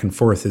flipping back and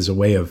forth is a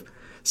way of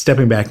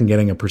stepping back and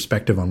getting a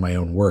perspective on my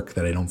own work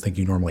that I don't think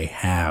you normally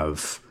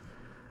have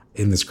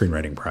in the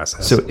screenwriting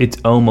process. So it's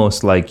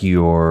almost like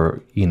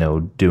you're,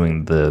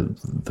 doing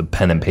the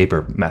pen and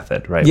paper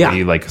method, right? Yeah.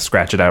 Where you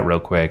scratch it out real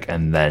quick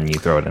and then you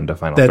throw it into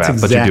Final That's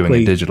Draft, but you're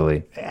doing it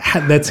digitally.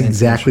 That's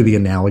exactly the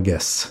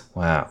analogous.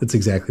 Wow. That's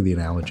exactly the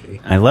analogy.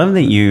 I love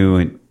that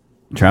you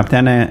dropped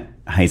out of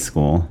high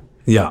school.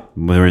 Yeah.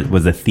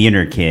 Was a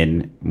theater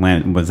kid,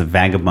 was a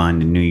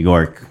vagabond in New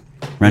York,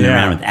 running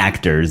around with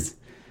actors,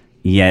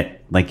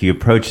 yet you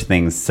approach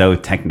things so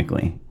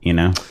technically,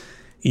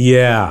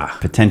 Yeah.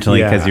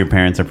 Potentially because Yeah. your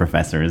parents are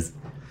professors.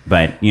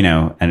 But, I don't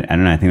know.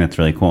 I think that's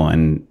really cool.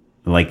 And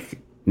like,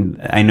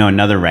 I know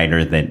another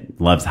writer that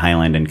loves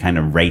Highland and kind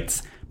of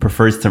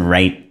prefers to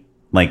write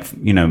like,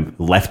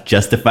 left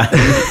Justified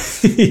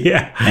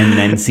Yeah. and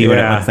then see what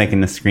it Yeah. looks like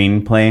in the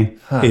screenplay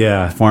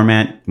Yeah.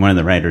 format. One of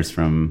the writers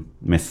from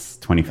Miss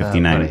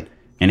 2059. funny.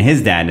 And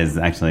his dad is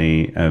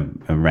actually a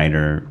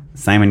writer,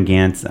 Simon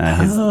Gantz.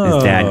 His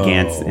dad,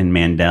 Gantz and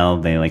Mandel,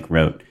 they like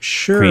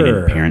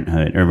created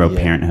Parenthood, or wrote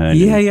Parenthood.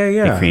 Yeah, and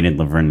yeah. They created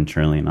Laverne and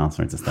Shirley and all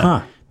sorts of stuff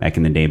Huh. back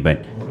in the day.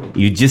 But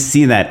you just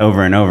see that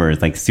over and over.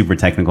 It's like super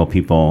technical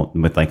people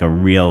with like a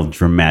real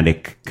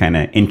dramatic kind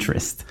of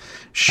interest.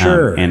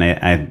 Sure. And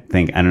I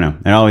think, I don't know,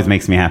 it always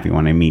makes me happy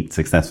when I meet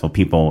successful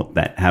people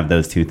that have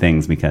those two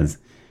things because,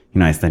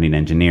 I studied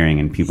engineering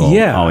and people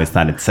always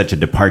thought it's such a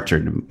departure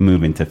to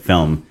move into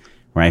film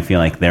where I feel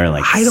like they're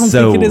like I don't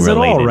so think it is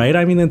related. at all, right?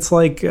 I mean, it's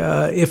like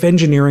if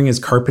engineering is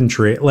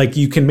carpentry, like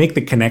you can make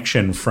the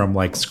connection from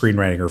like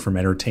screenwriting or from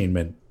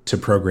entertainment to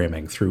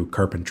programming through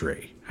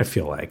carpentry, I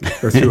feel like,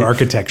 or through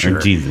architecture.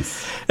 Or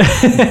Jesus.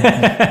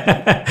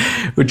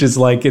 Which is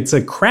like, it's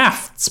a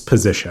crafts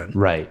position.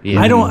 Right.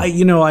 Yeah. I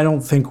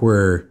don't think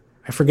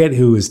I forget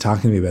who was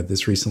talking to me about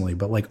this recently,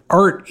 but like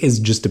art is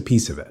just a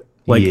piece of it.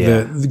 Like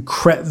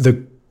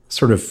the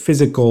sort of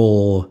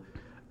physical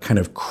kind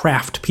of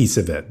craft piece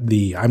of it.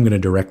 I'm going to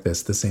direct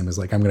this the same as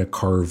like I'm going to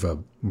carve a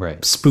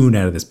spoon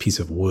out of this piece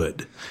of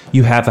wood.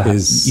 You have to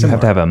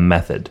have a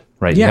method,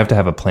 right? Yeah. You have to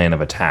have a plan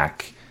of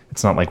attack.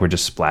 It's not like we're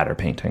just splatter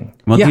painting.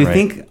 Well, Yeah. do you Right.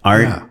 think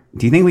art,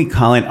 do you think we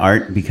call it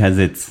art because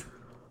it's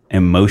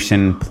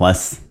emotion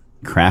plus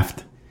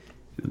craft?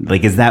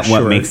 Like, is that what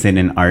Sure. makes it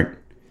an art?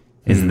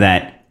 Is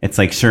that it's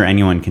like, sure,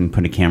 anyone can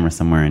put a camera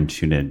somewhere and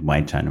shoot a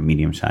wide shot, a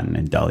medium shot, and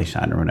a dolly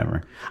shot or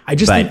whatever. I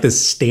just But- think the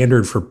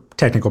standard for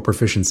technical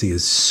proficiency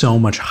is so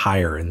much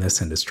higher in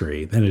this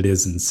industry than it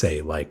is in,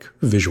 say, like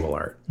visual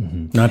art.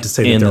 Not to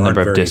say that And there the aren't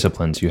number of very,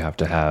 disciplines you have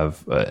to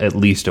have at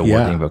least a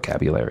working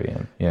vocabulary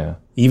in. Yeah.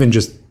 even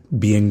just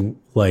being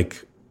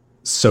like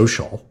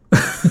social.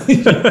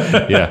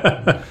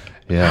 Yeah.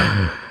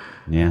 Yeah.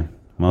 Yeah.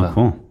 Well,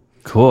 cool.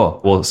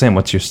 Cool. Well, Sam,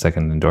 what's your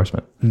second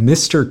endorsement?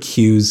 Mr.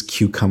 Q's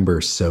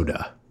cucumber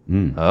soda.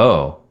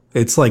 Oh.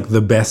 It's like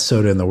the best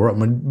soda in the world.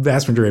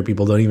 Vast majority of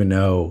people don't even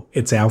know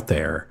it's out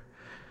there.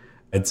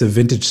 It's a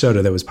vintage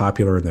soda that was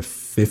popular in the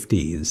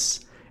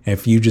 50s. And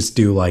if you just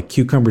do like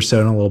cucumber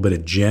soda and a little bit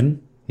of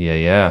gin, Yeah,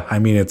 yeah. I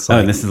mean, it's Oh,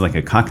 like this is like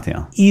a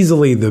cocktail.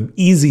 easily the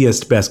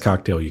easiest, best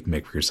cocktail you can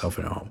make for yourself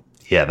at home.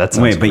 Yeah, that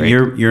sounds Wait, but great.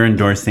 you're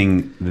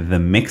endorsing the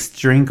mixed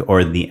drink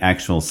or the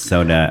actual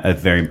soda,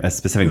 a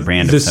specific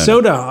brand The of soda?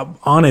 soda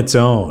on its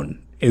own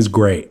is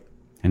great.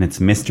 And it's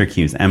Mr.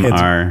 Q's, It's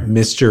M-R.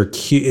 Mr.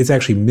 Q. It's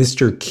actually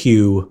Mr.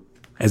 Q,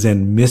 as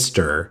in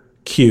Mr.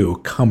 Q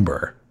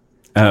Cumber.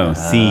 Oh,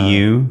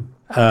 C-U?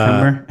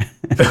 Cumber?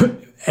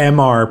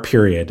 MR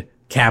period,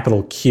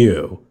 capital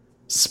Q,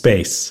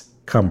 space,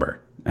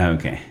 Cumber.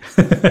 Okay.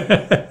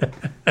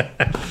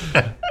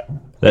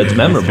 That's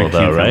memorable Mr.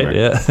 though, right?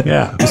 Cucumber.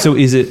 Yeah. Yeah. So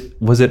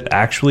was it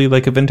actually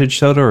like a vintage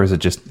soda or is it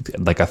just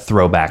like a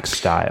throwback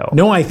style?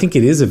 No, I think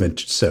it is a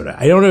vintage soda.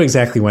 I don't know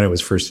exactly when it was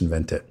first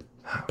invented,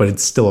 but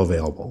it's still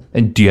available.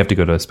 And do you have to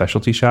go to a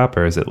specialty shop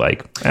or is it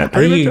like I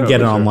think you can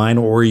get it online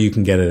or you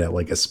can get it at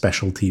like a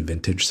specialty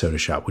vintage soda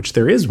shop, which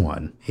there is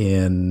one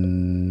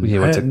in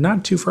Yeah, what's it-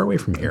 not too far away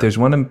from here. There's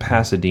one in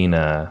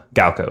Pasadena,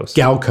 Galco's.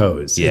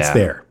 Galco's. Yeah. It's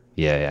there.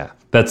 Yeah, yeah.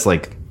 That's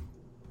like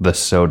the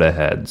soda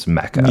heads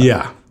mecca.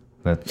 Yeah.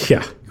 That-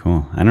 Yeah.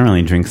 Cool. I don't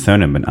really drink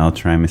soda, but I'll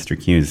try Mr.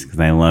 Q's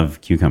because I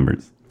love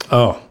cucumbers.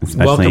 Oh,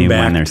 Especially welcome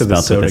back when they're to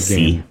the spelled with soda a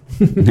game.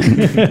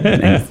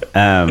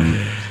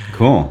 C.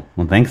 Cool.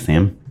 Well, thanks,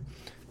 Sam.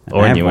 I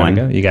Or have do you want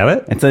to go? You got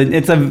it?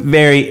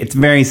 It's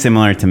very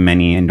similar to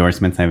many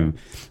endorsements I've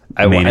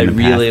I made in the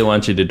really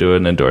want you to do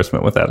an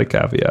endorsement without a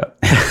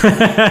caveat.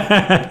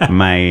 past.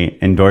 My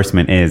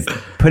endorsement is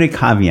put a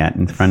caveat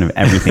in front of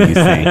everything you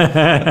say.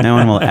 No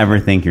one will ever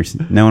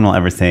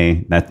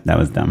say that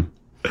was dumb.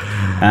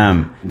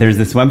 There's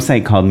this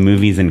website called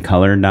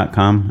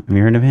moviesincolor.com. Have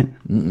you heard of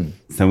it? Mm-mm.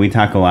 So we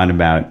talk a lot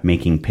about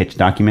making pitch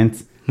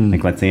documents.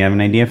 Like, let's say you have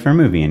an idea for a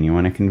movie and you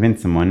want to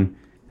convince someone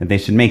that they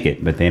should make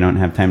it, but they don't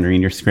have time to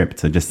read your script.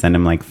 So just send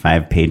them like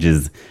 5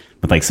 pages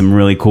with like some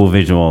really cool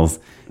visuals.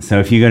 So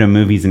if you go to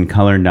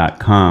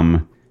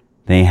moviesincolor.com,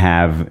 they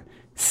have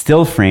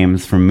still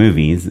frames from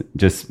movies,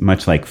 just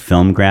much like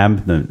Film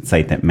Grab, the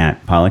site that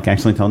Matt Pollock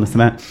actually told us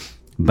about.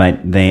 But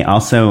they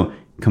also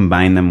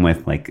combine them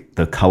with like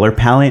the color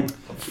palette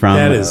from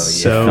That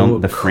is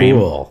the frame.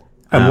 cool.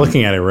 I'm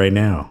looking at it right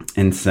now.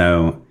 And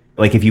so,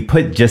 like, if you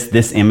put just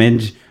this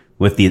image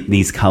with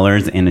these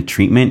colors in a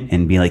treatment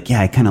and be like, yeah,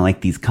 I kind of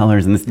like these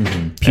colors, and this, people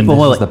And this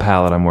will, is the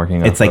palette I'm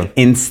working on. it's like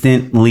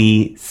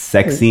instantly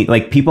sexy.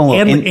 Like, people will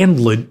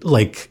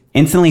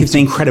instantly gives you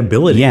think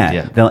credibility.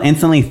 Yeah, they'll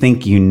instantly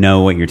think you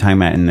know what you're talking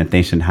about and that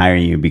they should hire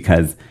you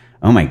because,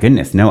 oh my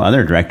goodness, no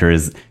other director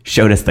has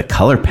showed us the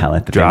color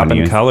palette that they want to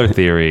dropping use. color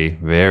theory.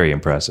 Very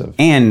impressive.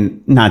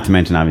 And not to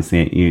mention,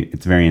 obviously,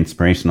 it's very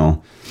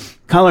inspirational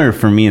Color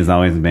for me has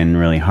always been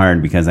really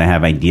hard because I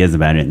have ideas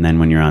about it. And then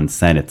when you're on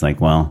set, it's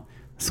like, well,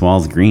 this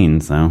wall's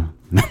green, so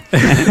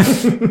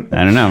I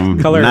don't know.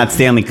 Color. I'm not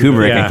Stanley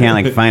Kubrick. Yeah. I can't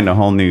like find a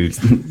whole new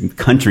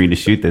country to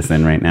shoot this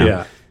in right now.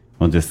 Yeah.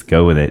 We'll just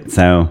go with it.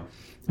 So,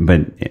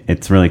 but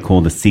it's really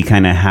cool to see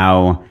kind of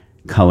how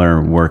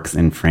color works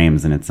in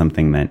frames. And it's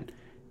something that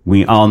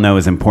we all know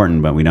is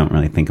important, but we don't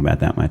really think about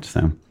that much.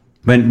 So,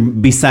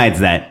 but besides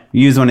that,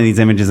 use one of these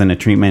images in a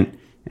treatment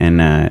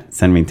and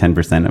send me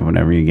 10% of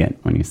whatever you get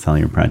when you sell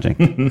your project.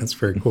 That's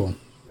very cool.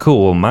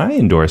 Cool. Well, my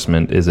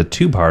endorsement is a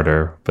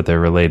two-parter, but they're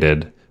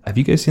related. Have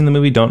you guys seen the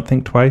movie Don't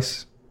Think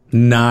Twice?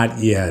 Not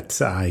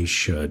yet. I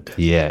should.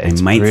 Yeah,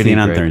 it's might see pretty it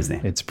on great. Thursday.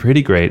 It's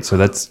pretty great. So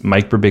that's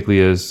Mike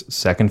Birbiglia's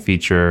second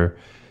feature.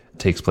 It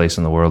takes place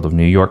in the world of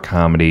New York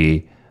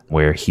comedy,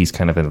 where he's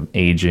kind of an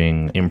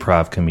aging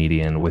improv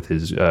comedian with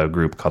his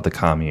group called The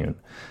Commune.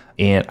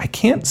 And I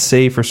can't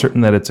say for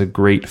certain that it's a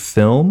great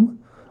film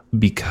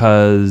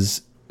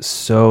because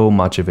so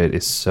much of it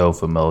is so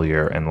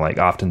familiar and like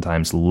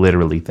oftentimes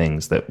literally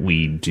things that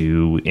we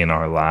do in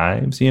our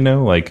lives, you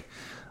know, like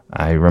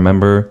I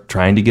remember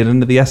trying to get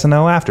into the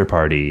SNL after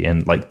party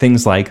and like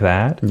things like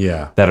that.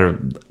 Yeah. That are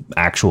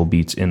actual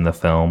beats in the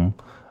film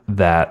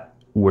that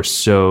were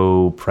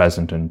so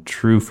present and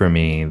true for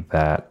me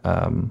that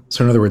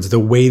So in other words, the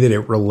way that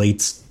it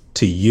relates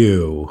to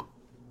you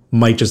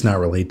might just not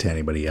relate to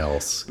anybody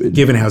else,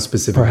 given how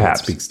specifically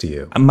Perhaps. it speaks to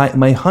you.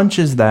 my hunch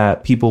is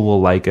that people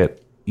will like it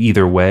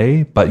either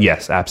way, but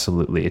yes,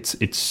 absolutely.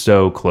 It's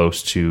so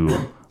close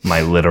to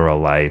my literal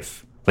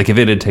life. Like if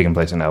it had taken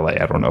place in LA,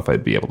 I don't know if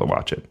I'd be able to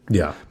watch it.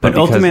 Yeah. But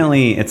because-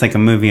 ultimately, it's like a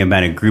movie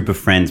about a group of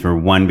friends where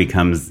one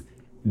becomes,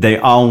 they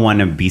all want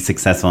to be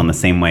successful in the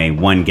same way.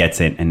 One gets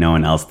it and no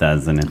one else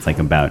does. And it's like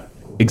about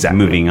Exactly.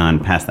 moving on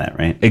past that,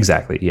 right?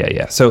 Exactly.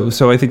 Yeah.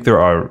 So I think there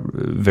are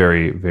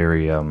very,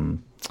 very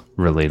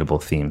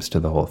relatable themes to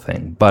the whole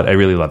thing. But I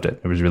really loved it.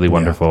 It was really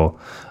wonderful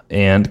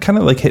and kind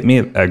of like hit me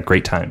at a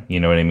great time. You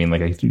know what I mean?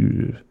 Like I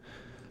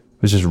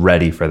was just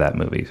ready for that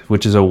movie,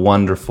 which is a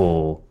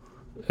wonderful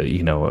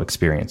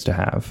experience to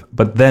have.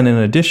 But then in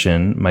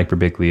addition, Mike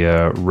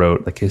Birbiglia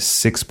wrote like his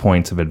 6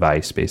 points of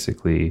advice,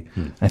 basically.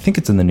 I think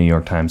it's in the New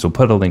York Times. We'll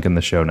put a link in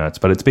the show notes,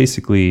 but it's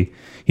basically,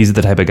 he's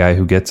the type of guy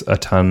who gets a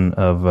ton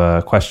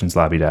of questions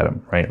lobbied at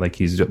him, right? Like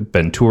he's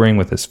been touring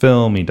with his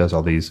film. He does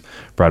all these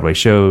Broadway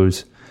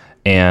shows.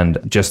 And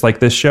just like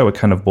this show, it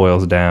kind of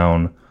boils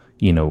down,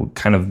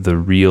 kind of the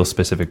real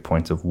specific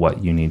points of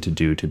what you need to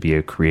do to be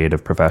a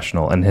creative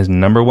professional. And his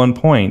number one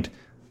point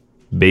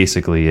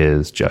basically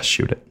is just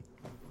shoot it.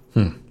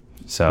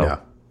 So, Yeah.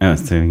 Oh,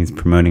 so he's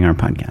promoting our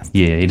podcast.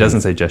 yeah, he doesn't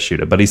say just shoot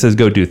it, but he says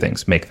go do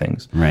things, make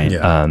things. Right.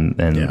 Yeah.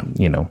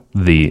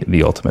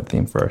 The ultimate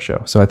theme for our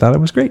show. So I thought it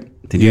was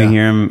great. Did you Yeah.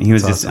 hear him? He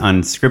was That's just awesome.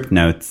 on Script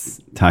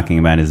Notes talking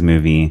about his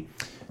movie.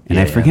 And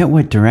I Yeah. forget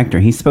what director.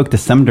 He spoke to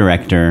some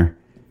director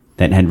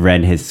that had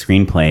read his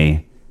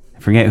screenplay. I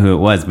forget who it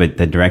was, but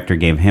the director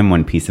gave him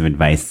one piece of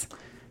advice.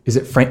 Is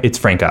it Frank? It's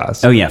Frank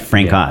Oz. Oh, yeah.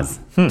 Frank Yeah. Oz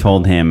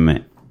told him,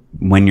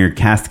 when your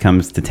cast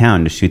comes to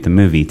town to shoot the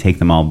movie, take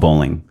them all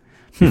bowling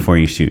before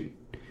you shoot.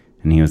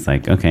 And he was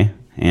like, okay.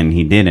 And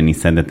he did. And he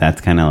said that that's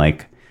kind of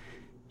like,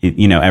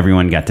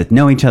 everyone got to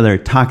know each other,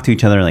 talk to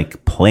each other,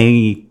 like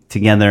play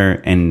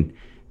together. And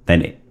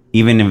that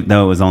even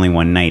though it was only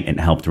one night, it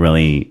helped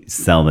really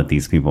sell that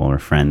these people were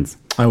friends.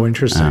 Oh,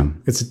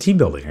 interesting. It's a team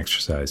building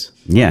exercise.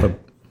 Yeah. But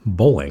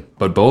bowling.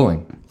 But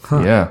bowling.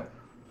 Yeah.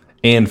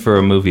 And for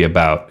a movie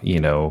about,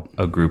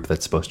 a group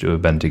that's supposed to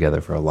have been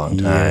together for a long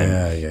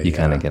time, you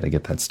kind of got to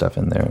get that stuff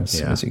in there as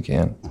soon as you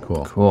can.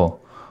 Cool.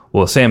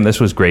 Well, Sam, this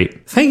was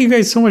great. Thank you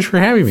guys so much for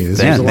having me.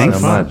 This was a lot thanks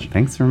of so fun. much.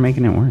 Thanks for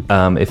making it work.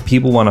 If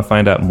people want to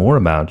find out more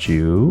about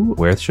you,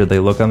 where should they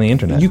look on the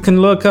internet? You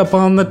can look up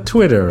on the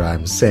Twitter.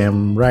 I'm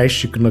Sam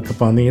Reich. You can look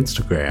up on the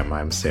Instagram.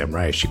 I'm Sam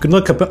Reich. You can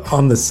look up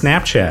on the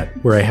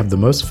Snapchat where I have the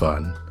most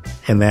fun.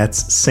 And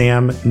that's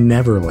Sam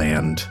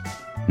Neverland.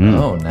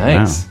 Oh,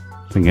 nice. Wow.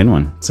 It's a good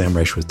one. Sam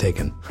Reich was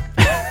taken.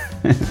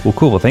 Well,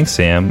 cool. Well, thanks,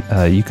 Sam.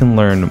 You can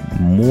learn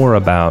more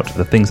about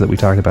the things that we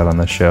talked about on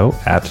the show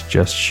at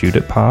Just Shoot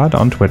It Pod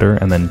on Twitter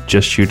and then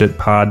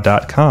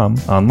justshootitpod.com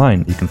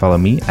online. You can follow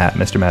me at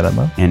Mr. Matt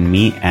Emma. And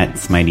me at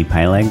Smitey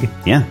Pyleg.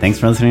 Yeah, thanks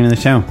for listening to the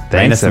show.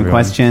 Write us some everyone.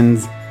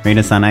 questions, rate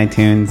us on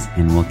iTunes,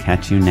 and we'll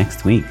catch you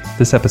next week.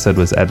 This episode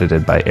was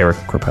edited by Eric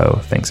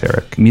Crepeau. Thanks,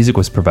 Eric. Music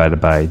was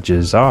provided by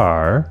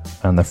Jazar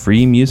on the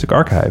Free Music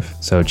Archive.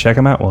 So check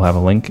them out. We'll have a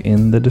link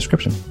in the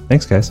description.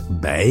 Thanks, guys.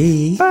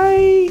 Bye.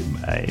 Bye.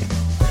 Bye.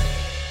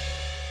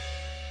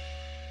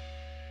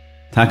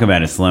 Talk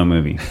about a slow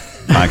movie.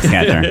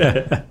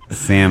 Foxcatcher.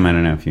 Sam, I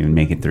don't know if you would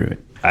make it through it.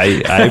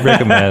 I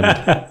recommend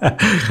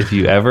if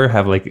you ever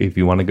have if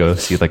you want to go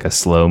see a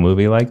slow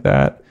movie like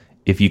that,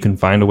 if you can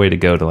find a way to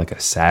go to a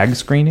SAG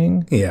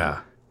screening, Yeah.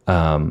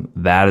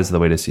 that is the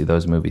way to see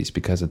those movies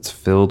because it's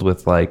filled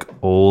with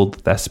old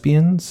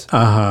thespians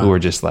who are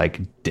just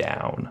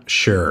down.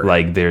 Sure.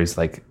 There's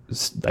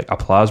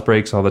applause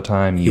breaks all the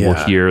time. You will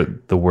Yeah. hear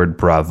the word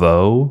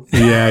bravo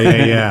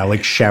Yeah.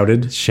 Like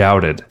shouted.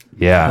 shouted.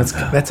 Yeah.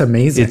 That's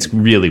amazing. It's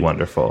really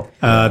wonderful.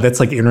 That's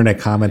like internet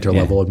commenter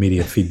level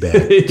immediate feedback.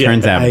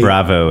 Turns out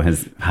Bravo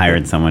has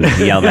hired someone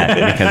to yell at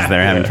because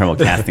they're having trouble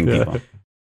casting people.